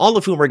 all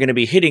of whom are going to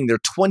be hitting their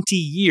 20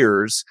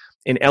 years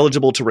and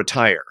eligible to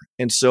retire.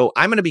 And so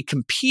I'm going to be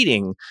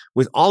competing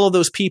with all of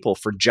those people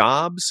for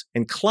jobs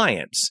and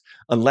clients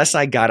unless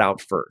I got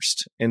out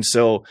first. And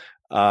so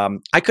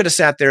I could have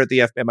sat there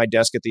at my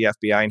desk at the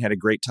FBI and had a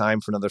great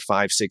time for another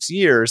 5-6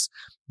 years.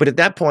 But at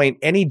that point,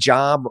 any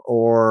job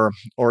or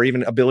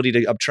even ability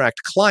to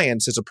attract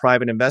clients as a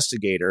private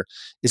investigator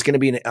is going to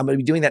be, I'm going to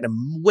be doing that in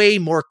a way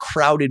more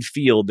crowded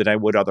field than I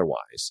would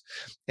otherwise.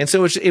 And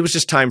so it was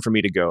just time for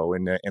me to go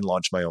and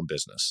launch my own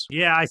business.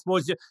 Yeah, I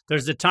suppose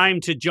there's a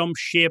time to jump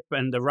ship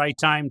and the right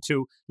time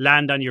to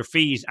land on your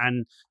feet.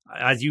 And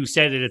as you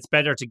said, it's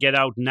better to get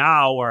out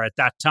now or at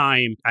that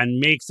time and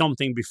make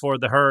something before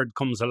the herd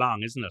comes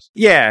along, isn't it?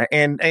 Yeah.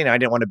 And I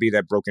didn't want to be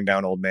that broken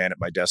down old man at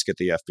my desk at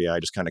the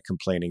FBI, just kind of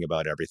complaining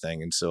about everything.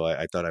 everything. And so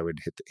I thought I would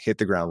hit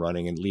the ground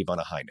running and leave on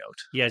a high note.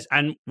 Yes.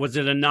 And was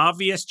it an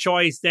obvious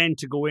choice then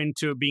to go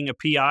into being a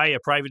PI, a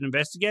private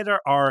investigator,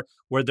 or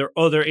were there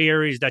other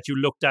areas that you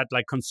looked at,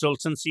 like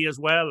consultancy as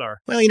well? Or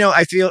well,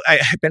 I feel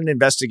I've been an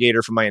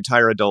investigator for my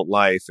entire adult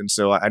life, and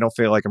so I don't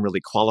feel like I'm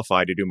really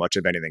qualified to do much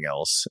of anything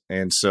else.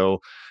 And so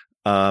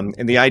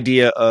and the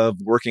idea of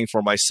working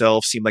for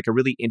myself seemed like a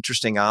really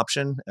interesting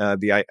option.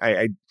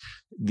 I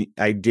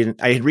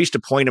had reached a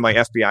point in my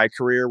FBI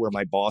career where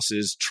my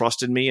bosses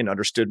trusted me and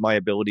understood my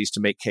abilities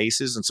to make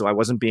cases. And so I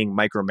wasn't being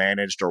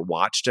micromanaged or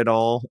watched at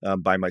all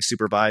by my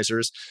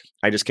supervisors.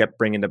 I just kept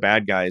bringing the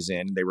bad guys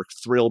in. They were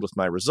thrilled with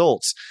my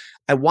results.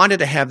 I wanted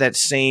to have that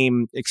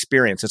same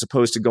experience as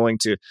opposed to going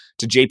to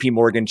JP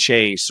Morgan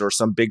Chase or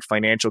some big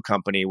financial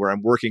company where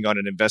I'm working on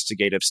an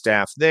investigative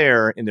staff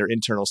there in their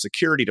internal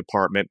security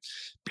department,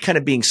 kind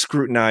of being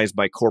scrutinized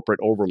by corporate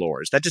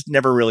overlords. That just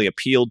never really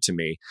appealed to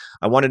me.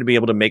 I wanted to be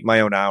able to make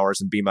my own hours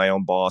and be my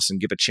own boss and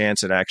give a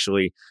chance at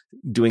actually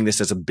doing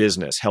this as a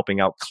business, helping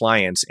out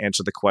clients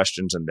answer the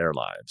questions in their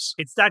lives.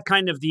 It's that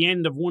kind of the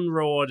end of one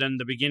road and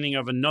the beginning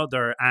of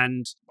another.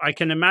 And I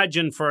can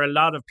imagine for a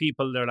lot of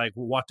people, they're like,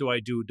 well, what do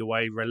I do? Do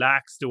I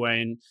relax? Do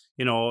I,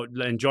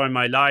 enjoy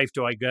my life?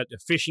 Do I get a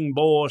fishing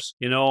boat,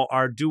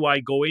 or do I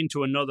go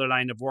into another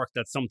line of work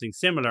that's something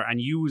similar and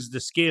use the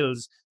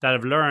skills that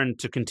I've learned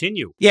to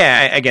continue?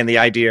 Yeah. Again, the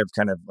idea of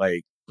kind of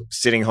like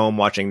sitting home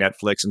watching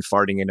Netflix and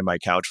farting into my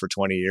couch for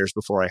 20 years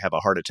before I have a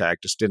heart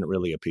attack just didn't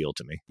really appeal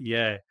to me.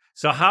 Yeah.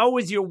 So how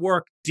is your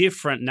work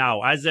different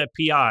now as a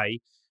PI?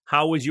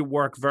 How is your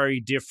work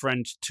very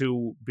different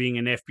to being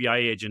an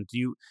FBI agent?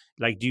 Do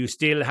you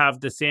still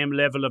have the same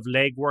level of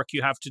legwork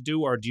you have to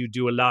do, or do you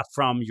do a lot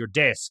from your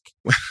desk?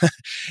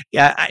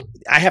 Yeah,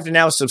 I have to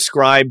now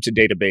subscribe to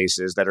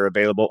databases that are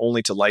available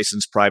only to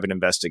licensed private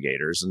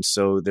investigators. And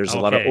so there's a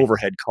lot of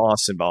overhead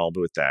costs involved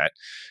with that.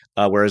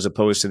 Whereas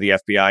opposed to the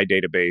FBI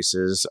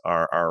databases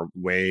are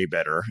way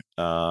better.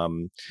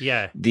 And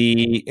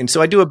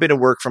so I do a bit of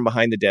work from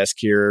behind the desk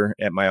here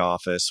at my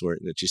office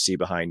that you see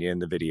behind you in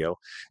the video.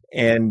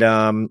 And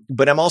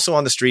but I'm also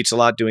on the streets a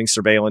lot doing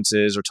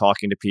surveillances or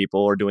talking to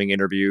people or doing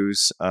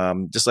interviews,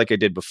 just like I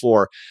did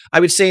before. I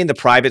would say in the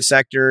private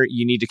sector,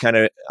 you need to kind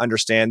of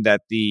understand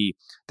that the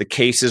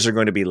cases are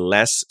going to be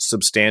less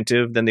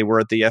substantive than they were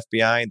at the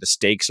FBI. The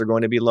stakes are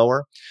going to be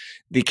lower.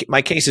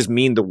 My cases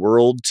mean the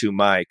world to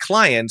my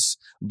clients,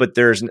 but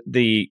there's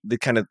the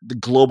kind of the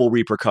global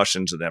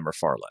repercussions of them are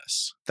far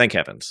less. Thank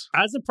heavens.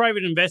 As a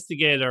private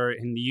investigator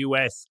in the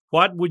US,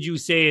 what would you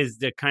say is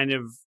the kind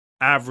of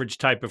average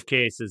type of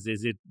cases?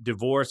 Is it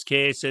divorce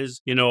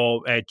cases,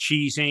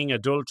 cheating,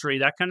 adultery,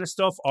 that kind of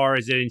stuff? Or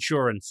is it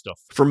insurance stuff?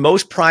 For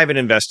most private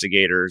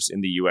investigators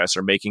in the US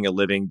are making a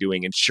living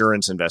doing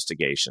insurance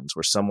investigations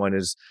where someone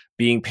is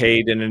being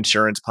paid an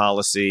insurance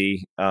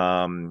policy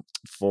saying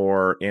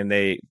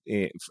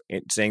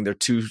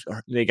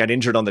they got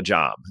injured on the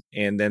job.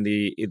 And then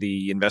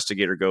the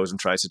investigator goes and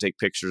tries to take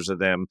pictures of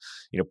them,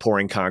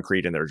 pouring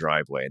concrete in their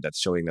driveway. That's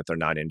showing that they're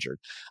not injured.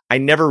 I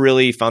never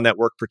really found that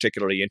work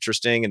particularly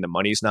interesting, and the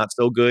money's not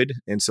so good.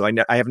 And so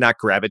I have not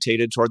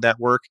gravitated toward that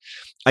work.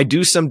 I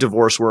do some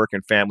divorce work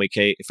and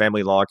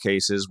family law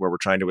cases where we're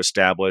trying to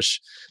establish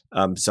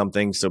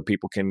something so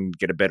people can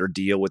get a better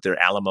deal with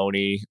their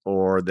alimony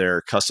or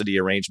their custody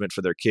arrangement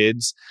for their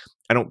kids.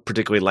 I don't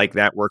particularly like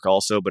that work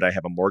also, but I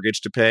have a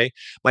mortgage to pay.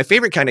 My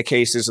favorite kind of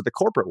cases are the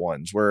corporate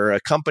ones where a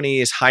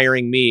company is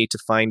hiring me to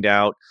find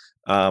out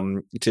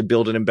to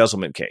build an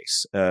embezzlement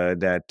case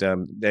that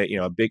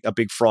a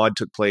big fraud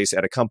took place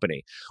at a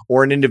company,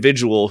 or an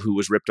individual who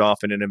was ripped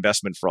off in an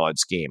investment fraud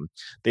scheme.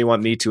 They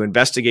want me to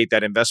investigate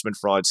that investment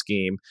fraud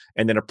scheme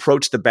and then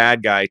approach the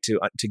bad guy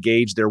to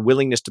gauge their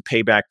willingness to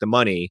pay back the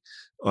money.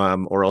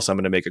 Or else I'm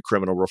going to make a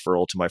criminal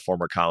referral to my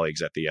former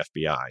colleagues at the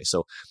FBI.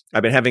 So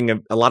I've been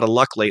having a lot of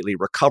luck lately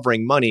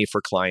recovering money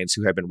for clients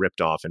who have been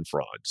ripped off in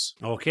frauds.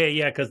 Okay,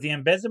 yeah, because the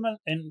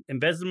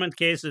embezzlement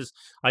cases,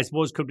 I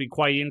suppose, could be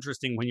quite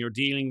interesting when you're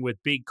dealing with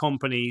big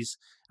companies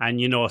and,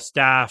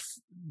 staff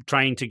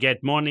trying to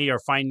get money or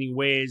finding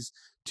ways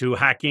to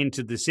hack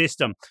into the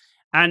system.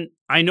 And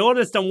I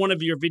noticed on one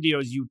of your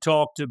videos, you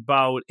talked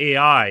about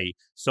AI.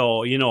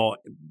 So,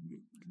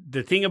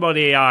 the thing about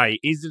AI,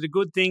 is it a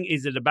good thing?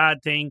 Is it a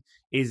bad thing?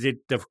 Is it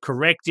the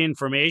correct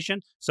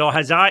information? So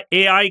has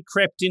AI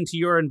crept into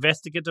your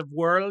investigative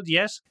world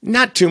yet?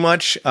 Not too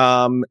much,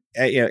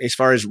 as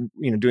far as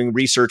doing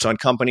research on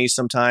companies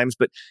sometimes.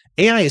 But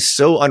AI is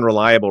so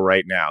unreliable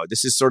right now.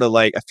 This is sort of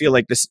like, I feel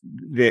like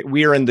that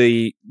we are in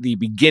the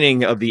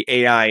beginning of the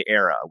AI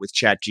era with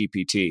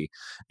ChatGPT.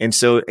 And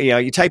so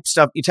you type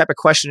a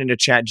question into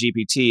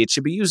ChatGPT. It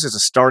should be used as a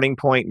starting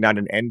point, not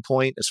an end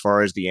point, as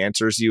far as the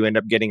answers you end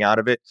up getting out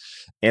of it.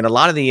 And a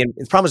lot of the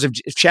problem is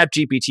if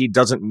ChatGPT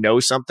doesn't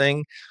know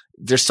something,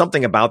 there's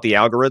something about the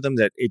algorithm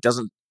that it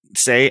doesn't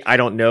say, I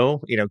don't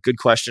know, good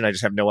question, I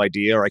just have no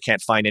idea, or I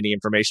can't find any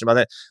information about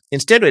that.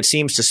 Instead, it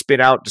seems to spit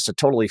out just a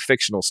totally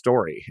fictional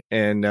story.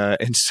 And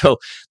so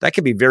that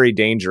can be very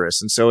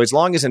dangerous. And so as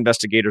long as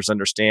investigators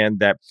understand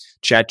that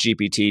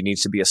ChatGPT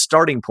needs to be a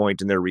starting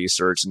point in their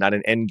research, not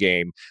an end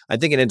game, I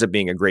think it ends up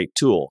being a great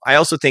tool. I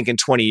also think in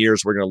 20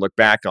 years, we're going to look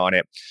back on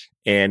it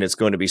and it's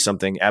going to be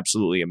something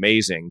absolutely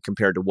amazing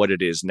compared to what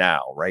it is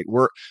now, right?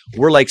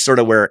 We're like sort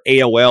of where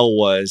AOL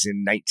was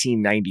in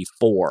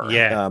 1994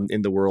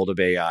 in the world of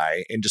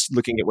AI. And just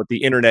looking at what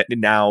the internet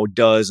now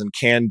does and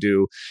can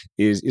do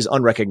is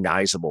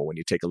unrecognizable when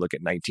you take a look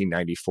at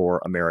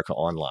 1994 America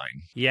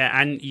Online. Yeah,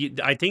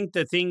 and I think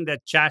the thing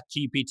that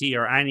ChatGPT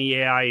or any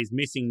AI is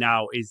missing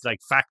now is like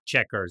fact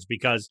checkers,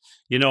 because,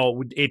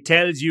 it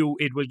tells you,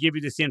 it will give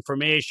you this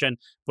information,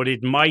 but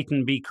it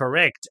mightn't be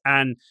correct.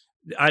 And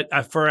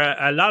for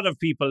a lot of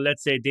people,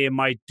 let's say they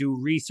might do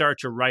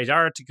research or write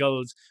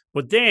articles,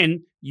 but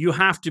then you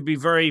have to be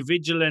very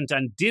vigilant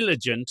and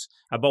diligent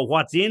about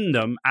what's in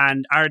them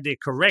and are they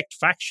correct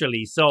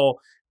factually. So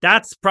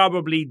that's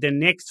probably the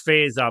next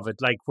phase of it,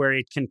 like where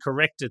it can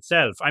correct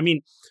itself. I mean,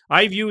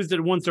 I've used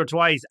it once or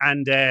twice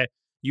and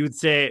you'd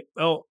say,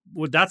 oh,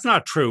 well, that's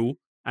not true.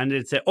 And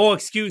it'd say, oh,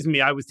 excuse me,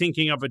 I was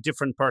thinking of a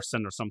different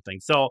person or something.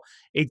 So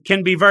it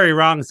can be very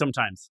wrong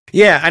sometimes.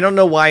 Yeah, I don't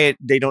know why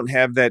they don't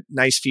have that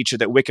nice feature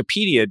that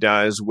Wikipedia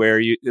does, where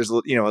there's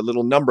a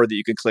little number that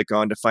you can click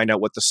on to find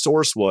out what the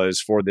source was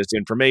for this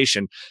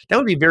information. That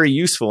would be very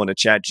useful in a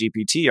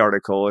ChatGPT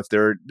article if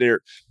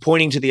they're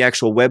pointing to the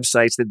actual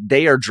websites that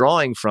they are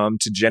drawing from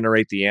to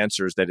generate the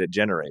answers that it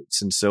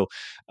generates. And so,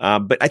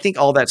 but I think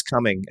all that's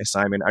coming,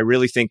 Simon. I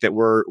really think that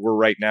we're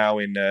right now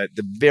in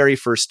the very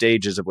first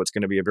stages of what's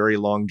going to be a very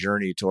long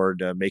journey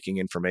toward making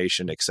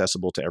information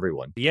accessible to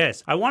everyone.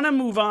 Yes. I want to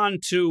move on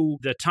to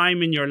the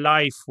time in your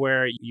life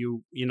where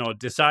you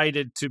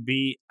decided to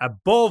be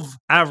above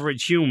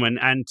average human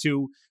and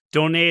to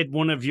donate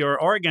one of your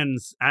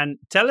organs. And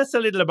tell us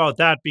a little about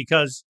that,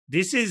 because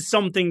this is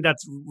something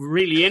that's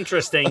really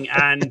interesting.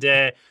 And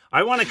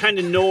I want to kind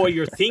of know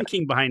your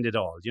thinking behind it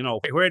all.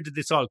 Where did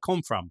this all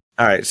come from?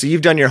 All right. So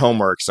you've done your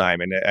homework,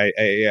 Simon.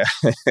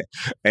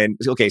 And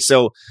okay,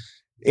 so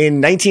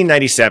in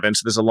 1997,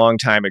 so this is a long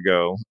time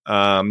ago,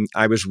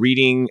 I was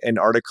reading an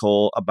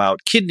article about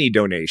kidney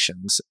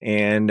donations,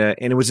 and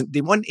it was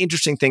the one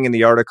interesting thing in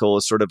the article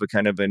is sort of a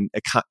kind of an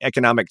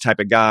economic type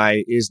of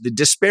guy is the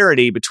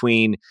disparity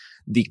between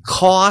the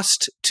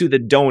cost to the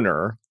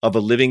donor of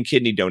a living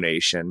kidney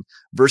donation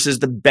versus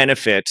the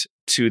benefit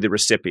to the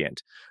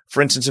recipient.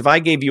 For instance, if I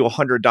gave you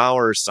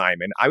 $100,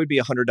 Simon, I would be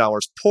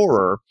 $100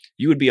 poorer.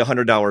 You would be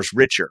 $100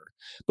 richer.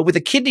 But with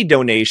a kidney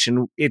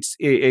donation, it's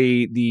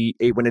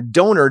when a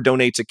donor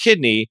donates a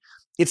kidney,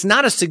 it's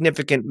not a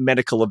significant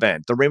medical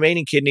event. The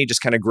remaining kidney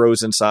just kind of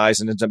grows in size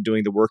and ends up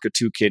doing the work of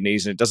two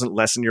kidneys, and it doesn't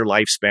lessen your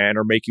lifespan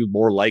or make you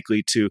more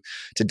likely to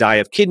die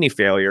of kidney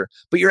failure.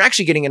 But you're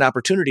actually getting an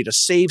opportunity to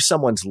save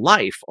someone's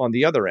life on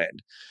the other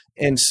end.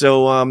 And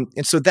so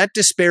that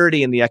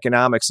disparity in the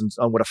economics and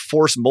on what a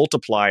force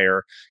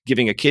multiplier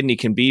giving a kidney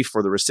can be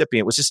for the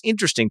recipient was just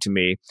interesting to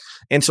me.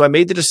 And so I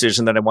made the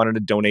decision that I wanted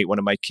to donate one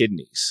of my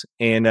kidneys.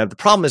 And the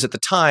problem is at the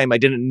time, I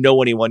didn't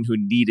know anyone who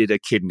needed a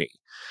kidney.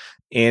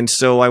 And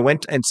so I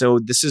went, and so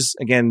this is,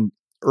 again,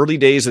 early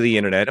days of the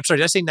internet. I'm sorry,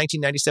 did I say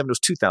 1997? It was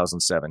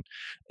 2007.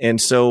 And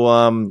so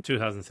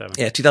 2007.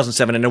 Yeah,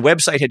 2007. And a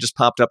website had just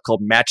popped up called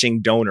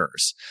Matching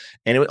Donors.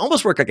 And it would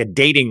almost work like a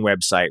dating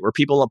website where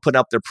people put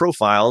up their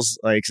profiles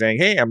like saying,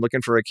 hey, I'm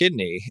looking for a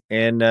kidney.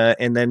 And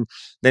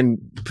then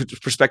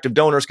prospective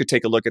donors could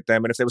take a look at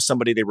them and if there was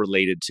somebody they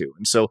related to.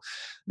 And so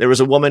there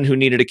was a woman who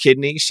needed a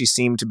kidney. She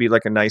seemed to be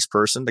like a nice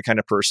person, the kind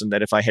of person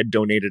that if I had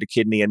donated a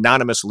kidney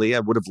anonymously, I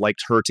would have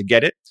liked her to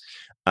get it.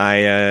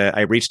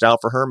 I reached out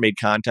for her, made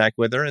contact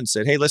with her and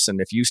said, hey, listen,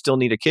 if you still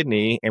need a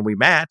kidney and we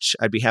match,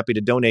 I'd be happy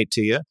to donate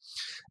to you.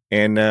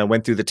 And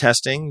went through the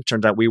testing.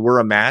 Turned out we were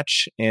a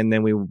match. And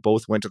then we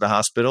both went to the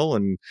hospital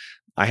and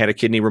I had a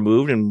kidney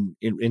removed and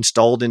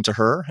installed into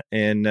her.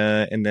 And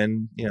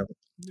then,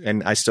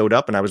 and I sewed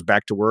up and I was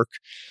back to work,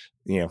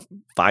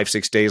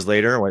 5-6 days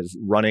later. I was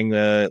running,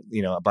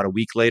 about a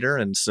week later.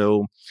 And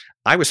so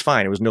I was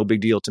fine. It was no big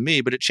deal to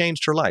me, but it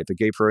changed her life. It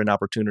gave her an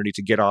opportunity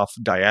to get off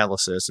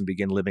dialysis and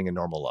begin living a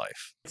normal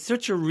life. It's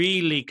such a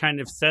really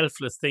kind of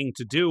selfless thing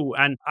to do.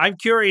 And I'm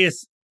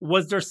curious,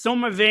 was there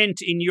some event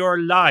in your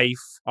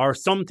life or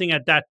something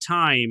at that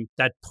time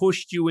that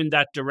pushed you in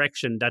that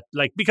direction? That,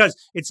 like, because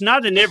it's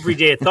not an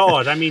everyday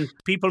thought. I mean,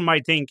 people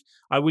might think,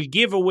 I will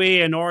give away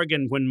an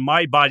organ when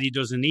my body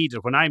doesn't need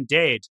it, when I'm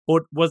dead.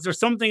 But was there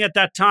something at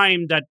that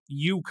time that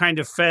you kind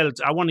of felt,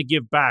 I want to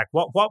give back?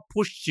 What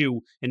pushed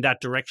you in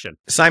that direction?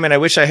 Simon, I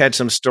wish I had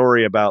some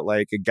story about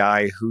like a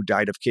guy who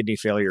died of kidney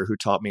failure who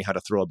taught me how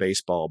to throw a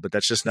baseball, but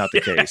that's just not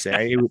the case.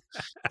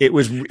 It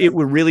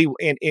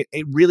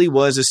really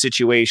was a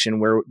situation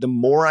where the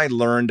more I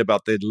learned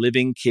about the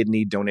living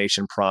kidney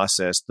donation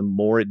process, the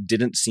more it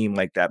didn't seem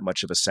like that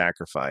much of a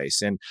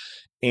sacrifice.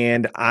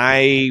 And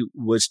I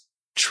was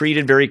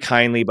treated very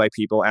kindly by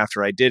people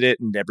after I did it,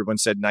 and everyone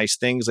said nice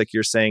things like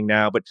you're saying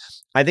now. But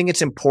I think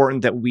it's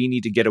important that we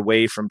need to get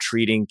away from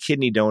treating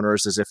kidney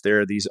donors as if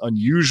they're these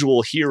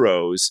unusual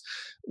heroes,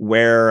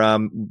 where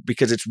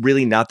because it's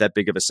really not that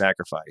big of a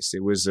sacrifice.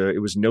 It was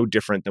no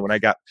different than when I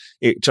got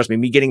it. Trust me,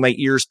 me getting my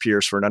ears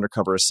pierced for an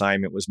undercover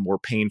assignment was more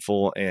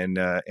painful and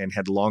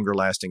had longer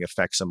lasting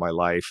effects on my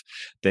life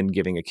than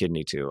giving a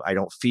kidney to. I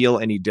don't feel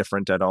any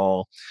different at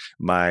all.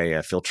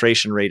 My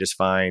filtration rate is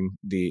fine.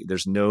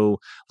 There's no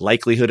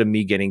likelihood of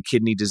me getting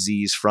kidney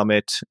disease from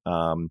it.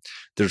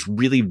 There's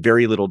really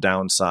very little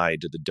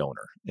downside to the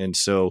donor, and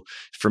so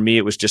for me,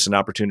 it was just an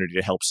opportunity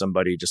to help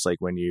somebody, just like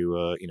when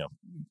you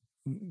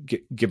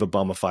give a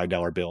bum a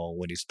 $5 bill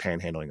when he's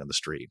panhandling on the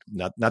street.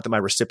 Not that my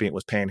recipient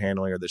was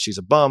panhandling or that she's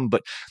a bum,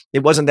 but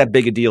it wasn't that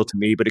big a deal to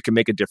me, but it can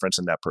make a difference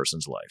in that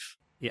person's life.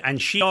 Yeah,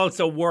 and she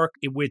also worked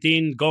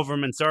within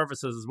government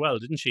services as well,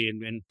 didn't she?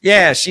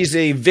 Yeah, she's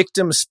a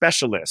victim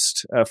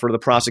specialist for the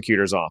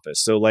prosecutor's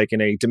office. So like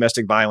in a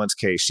domestic violence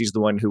case, she's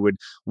the one who would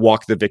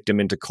walk the victim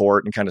into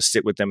court and kind of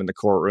sit with them in the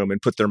courtroom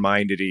and put their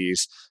mind at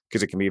ease,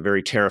 because it can be a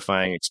very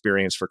terrifying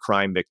experience for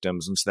crime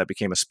victims. And so that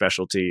became a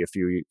specialty a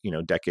few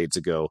decades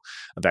ago,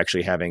 of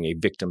actually having a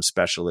victim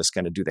specialist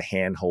kind of do the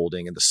hand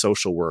holding and the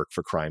social work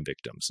for crime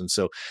victims. And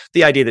so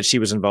the idea that she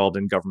was involved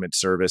in government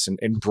service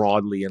and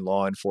broadly in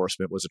law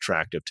enforcement was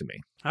attractive to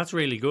me. That's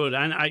really good.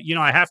 And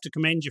I have to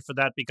commend you for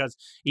that, because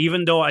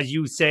even though, as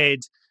you said,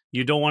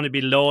 you don't want to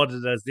be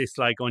lauded as this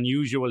like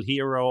unusual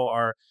hero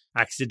or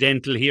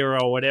accidental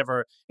hero or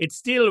whatever, it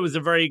still was a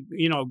very,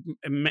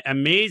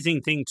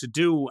 amazing thing to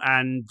do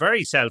and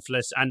very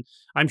selfless. And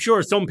I'm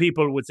sure some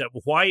people would say,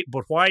 why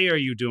are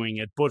you doing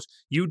it? But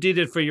you did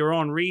it for your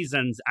own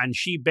reasons, and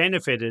she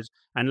benefited.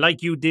 And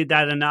like you did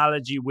that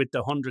analogy with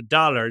the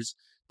 $100,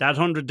 that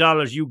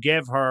 $100 you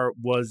gave her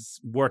was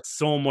worth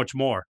so much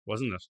more,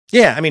 wasn't it?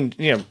 Yeah. I mean,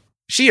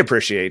 she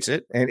appreciates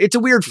it, and it's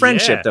a weird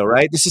friendship though,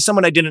 right? This is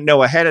someone I didn't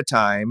know ahead of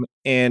time.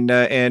 And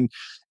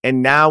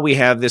now we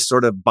have this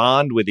sort of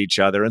bond with each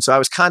other. And so I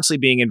was constantly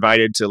being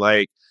invited to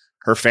like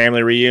her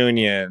family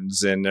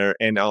reunions and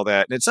all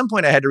that. And at some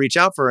point I had to reach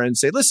out for her and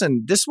say,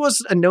 listen, this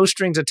was a no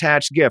strings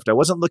attached gift. I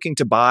wasn't looking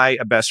to buy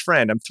a best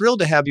friend. I'm thrilled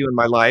to have you in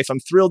my life.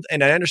 I'm thrilled.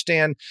 And I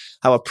understand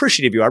how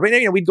appreciative you are. But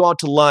we'd go out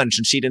to lunch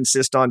and she'd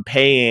insist on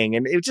paying.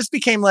 And it just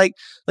became like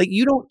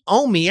you don't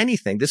owe me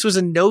anything. This was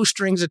a no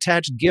strings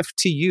attached gift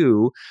to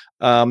you.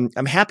 I'm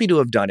happy to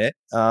have done it.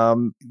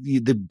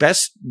 The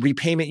best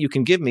repayment you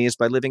can give me is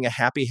by living a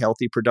happy,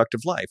 healthy,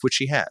 productive life, which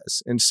she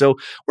has. And so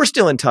we're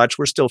still in touch.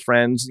 We're still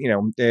friends,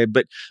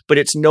 but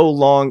it's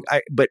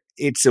but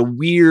it's a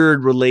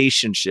weird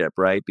relationship,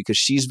 right? Because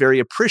she's very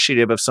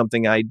appreciative of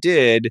something I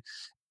did.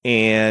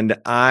 And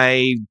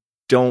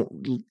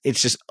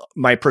it's just,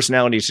 my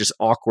personality is just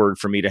awkward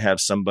for me to have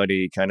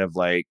somebody kind of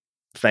like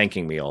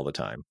thanking me all the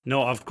time.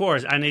 No, of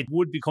course. And it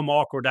would become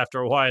awkward after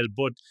a while,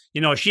 but,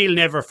 she'll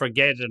never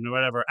forget it and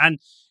whatever. And,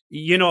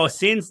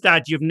 since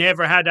that, you've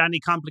never had any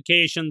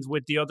complications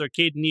with the other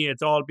kidney.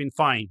 It's all been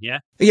fine. Yeah.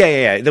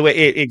 Yeah. The way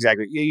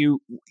exactly.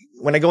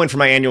 When I go in for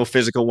my annual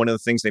physical, one of the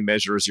things they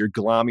measure is your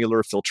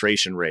glomerular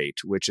filtration rate,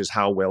 which is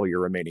how well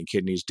your remaining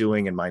kidney's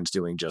doing, and mine's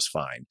doing just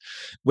fine.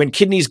 When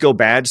kidneys go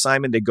bad,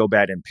 Simon, they go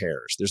bad in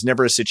pairs. There's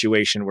never a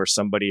situation where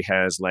somebody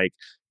has like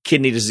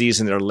kidney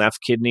disease in their left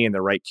kidney and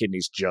their right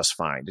kidney's just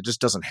fine. It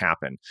just doesn't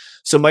happen.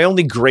 So my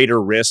only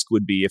greater risk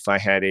would be if I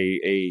had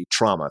a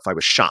trauma, if I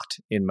was shot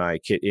in my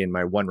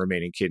one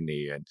remaining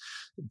kidney.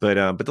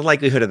 But the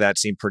likelihood of that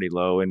seemed pretty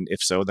low. And if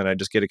so, then I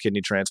just get a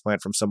kidney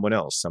transplant from someone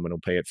else. Someone will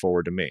pay it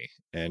forward to me.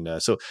 And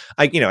so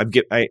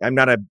I'm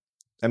not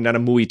a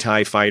Muay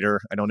Thai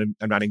fighter. I'm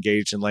not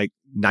engaged in like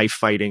knife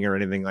fighting or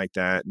anything like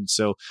that. And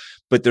so,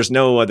 but there's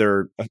no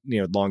other,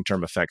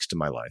 long-term effects to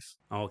my life.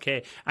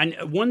 Okay. And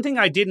one thing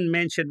I didn't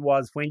mention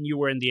was when you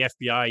were in the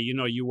FBI,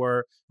 you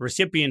were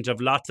recipient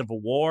of lots of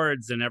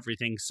awards and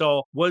everything.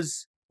 So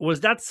was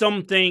that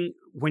something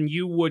when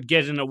you would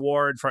get an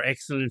award for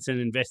excellence in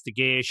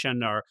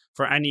investigation or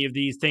for any of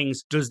these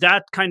things, does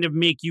that kind of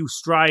make you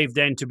strive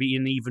then to be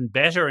an even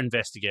better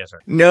investigator?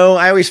 No,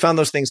 I always found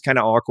those things kind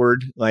of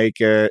awkward. Like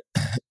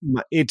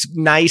it's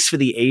nice for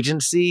the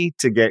agency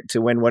to get to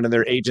when one of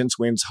their agents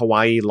wins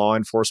Hawaii Law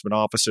Enforcement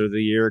Officer of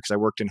the Year, because I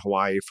worked in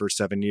Hawaii for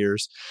 7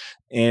 years.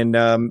 And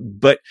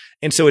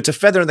so it's a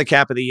feather in the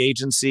cap of the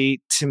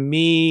agency. To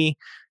me,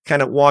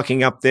 kind of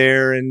walking up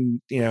there and,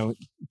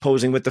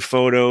 posing with the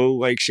photo,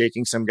 like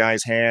shaking some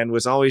guy's hand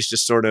was always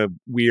just sort of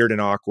weird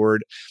and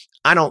awkward.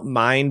 I don't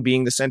mind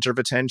being the center of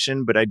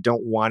attention, but I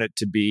don't want it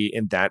to be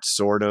in that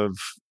sort of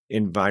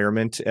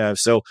environment.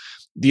 So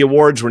the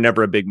awards were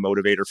never a big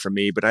motivator for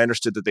me, but I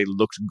understood that they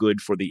looked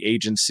good for the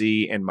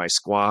agency and my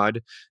squad.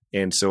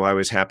 And so I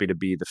was happy to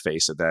be the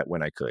face of that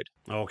when I could.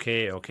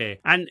 Okay.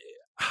 And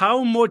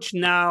how much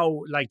now,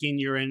 like in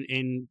your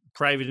in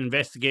private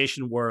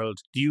investigation world,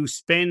 do you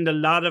spend a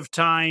lot of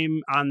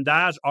time on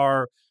that,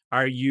 or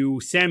are you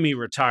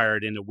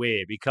semi-retired in a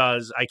way?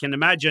 Because I can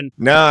imagine,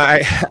 no,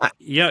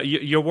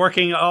 you're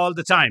working all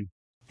the time.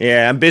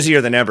 Yeah, I'm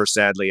busier than ever,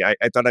 sadly. I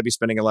thought I'd be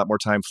spending a lot more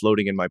time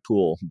floating in my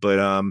pool, but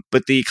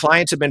the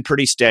clients have been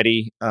pretty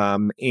steady,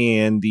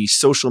 and the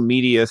social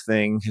media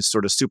thing has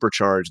sort of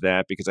supercharged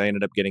that because I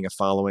ended up getting a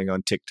following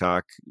on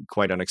TikTok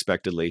quite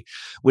unexpectedly,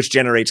 which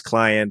generates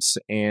clients,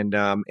 and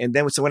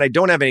then so when I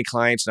don't have any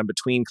clients and I'm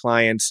between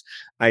clients,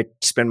 I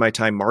spend my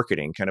time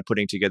marketing, kind of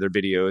putting together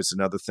videos and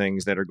other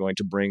things that are going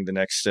to bring the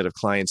next set of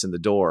clients in the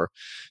door.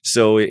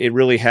 So it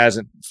really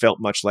hasn't felt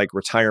much like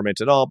retirement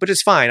at all, but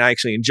it's fine. I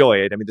actually enjoy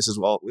it. I mean, this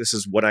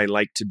is what I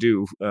like to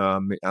do.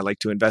 I like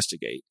to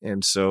investigate.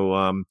 And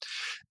so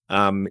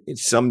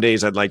some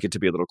days I'd like it to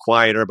be a little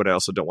quieter, but I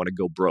also don't want to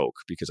go broke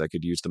because I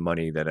could use the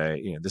money that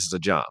this is a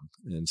job.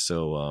 And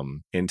so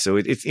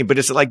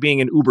it's like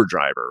being an Uber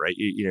driver, right?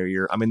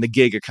 I'm in the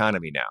gig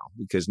economy now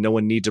because no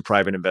one needs a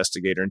private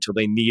investigator until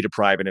they need a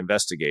private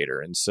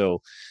investigator. And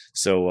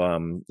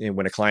and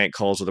when a client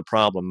calls with a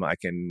problem, I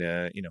can,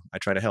 I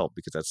try to help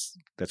because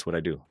that's what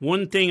I do.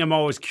 One thing I'm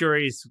always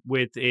curious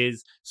with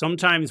is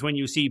sometimes when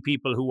you see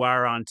people who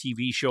are on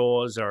TV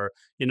shows or,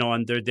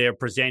 and they're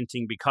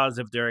presenting because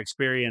of their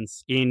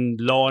experience in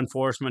law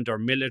enforcement or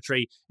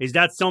military, is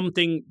that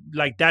something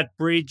like that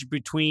bridge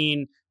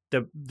between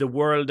the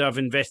world of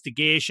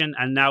investigation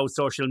and now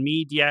social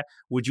media?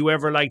 Would you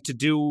ever like to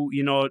do,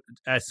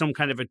 some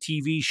kind of a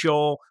TV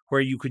show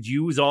where you could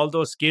use all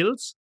those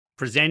skills?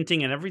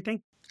 Presenting and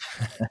everything?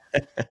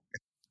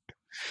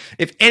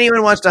 If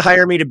anyone wants to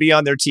hire me to be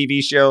on their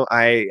TV show,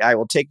 I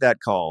will take that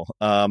call.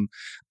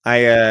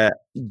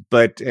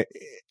 But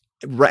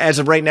as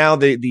of right now,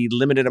 the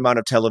limited amount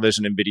of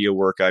television and video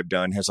work I've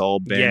done has all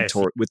been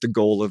with the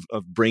goal of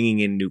bringing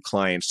in new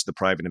clients to the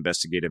private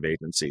investigative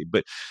agency.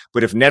 But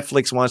if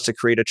Netflix wants to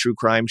create a true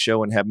crime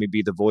show and have me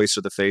be the voice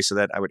or the face of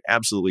that, I would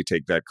absolutely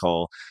take that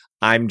call.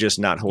 I'm just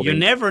not holding. You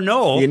never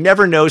know. You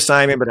never know,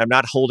 Simon, but I'm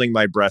not holding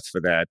my breath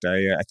for that.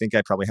 I think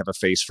I probably have a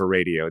face for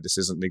radio. This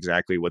isn't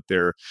exactly what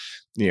they're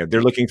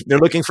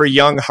looking for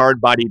young,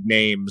 hard-bodied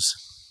names.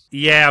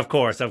 Yeah, of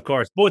course.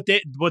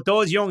 But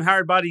those young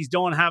hard bodies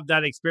don't have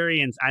that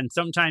experience and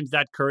sometimes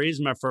that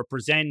charisma for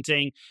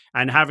presenting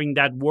and having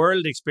that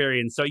world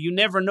experience. So you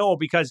never know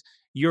because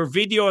your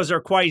videos are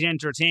quite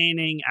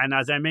entertaining. And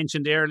as I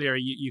mentioned earlier,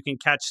 you can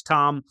catch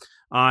Tom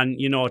on,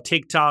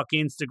 TikTok,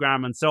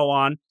 Instagram, and so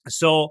on.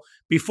 So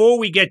before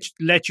we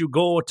let you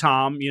go,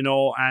 Tom,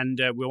 and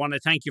we want to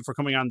thank you for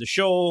coming on the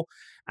show.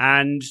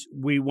 And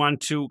we want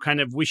to kind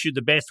of wish you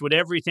the best with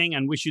everything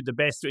and wish you the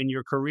best in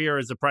your career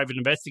as a private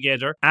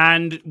investigator.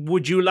 And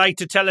would you like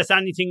to tell us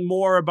anything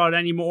more about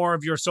any more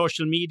of your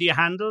social media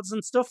handles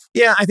and stuff?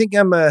 Yeah, I think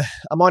I'm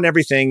on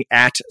everything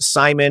at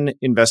Simon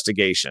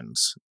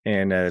Investigations.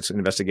 And it's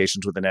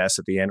Investigations with an S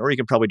at the end. Or you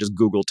can probably just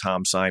Google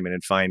Tom Simon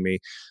and find me.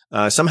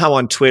 Somehow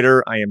on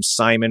Twitter, I am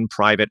Simon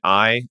Private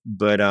Eye.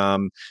 But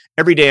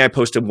every day I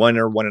post a 1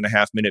 or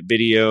 1.5 minute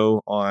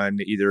video on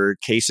either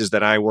cases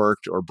that I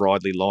worked or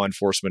broadly law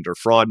enforcement or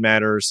fraud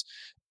matters.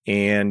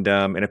 And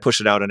I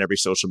push it out on every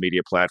social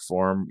media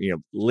platform,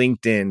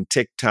 LinkedIn,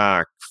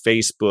 TikTok,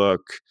 Facebook,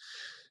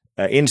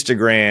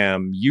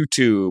 Instagram,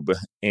 YouTube,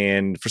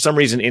 and for some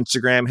reason,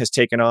 Instagram has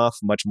taken off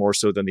much more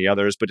so than the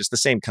others, but it's the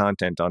same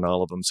content on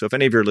all of them. So if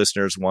any of your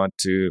listeners want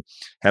to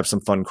have some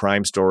fun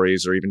crime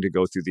stories or even to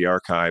go through the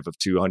archive of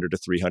 200 to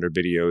 300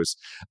 videos,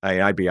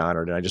 I'd be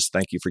honored. And I just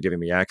thank you for giving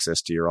me access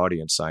to your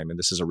audience, Simon.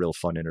 This is a real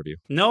fun interview.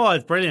 No,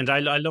 it's brilliant. I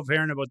love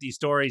hearing about these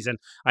stories, and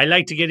I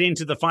like to get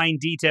into the fine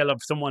detail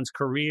of someone's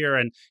career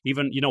and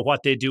even,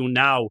 what they do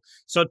now.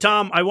 So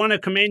Tom, I want to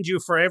commend you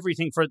for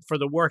everything, for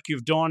the work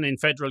you've done in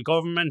federal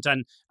government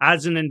and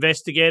as an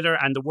investigator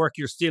and the work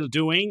you're still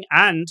doing.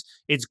 And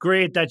it's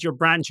great that you're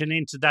branching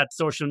into that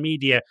social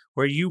media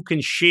where you can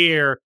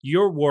share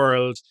your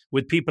world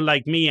with people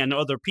like me and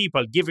other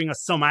people, giving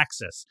us some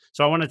access.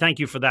 So I want to thank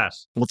you for that.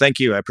 Well, thank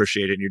you. I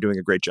appreciate it. And you're doing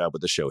a great job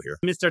with the show here.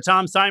 Mr.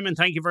 Tom Simon,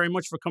 thank you very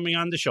much for coming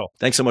on the show.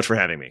 Thanks so much for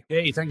having me.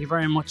 Hey, thank you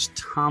very much,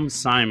 Tom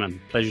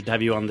Simon. Pleasure to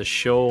have you on the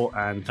show.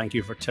 And thank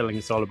you for telling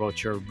us all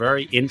about your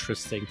very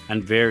interesting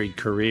and varied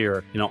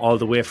career. All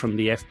the way from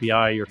the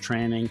FBI, your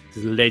training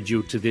led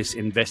you to this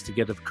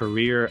investigative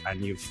career,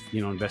 and you've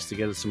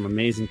investigated some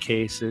amazing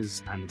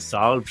cases and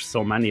solved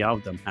so many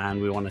of them,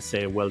 and we want to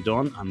say well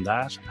done on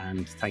that,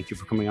 and thank you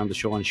for coming on the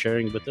show and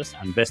sharing with us,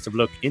 and best of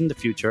luck in the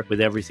future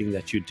with everything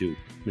that you do.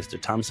 Mr.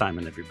 Tom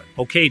Simon, everybody.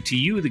 Okay, to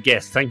you, the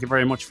guest, thank you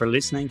very much for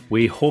listening.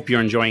 We hope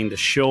you're enjoying the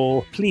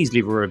show. Please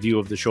leave a review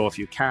of the show if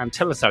you can.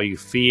 Tell us how you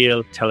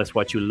feel, tell us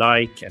what you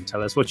like, and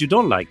tell us what you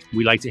don't like.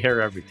 We like to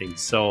hear everything.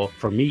 So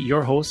for me,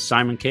 your host,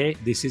 Simon Kay,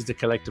 this is the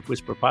Collective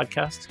Whisper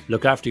podcast.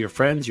 Look after your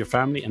friends, your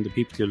family, and the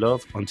people you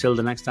love. Until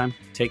the next time,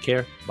 take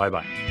care.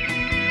 Bye-bye.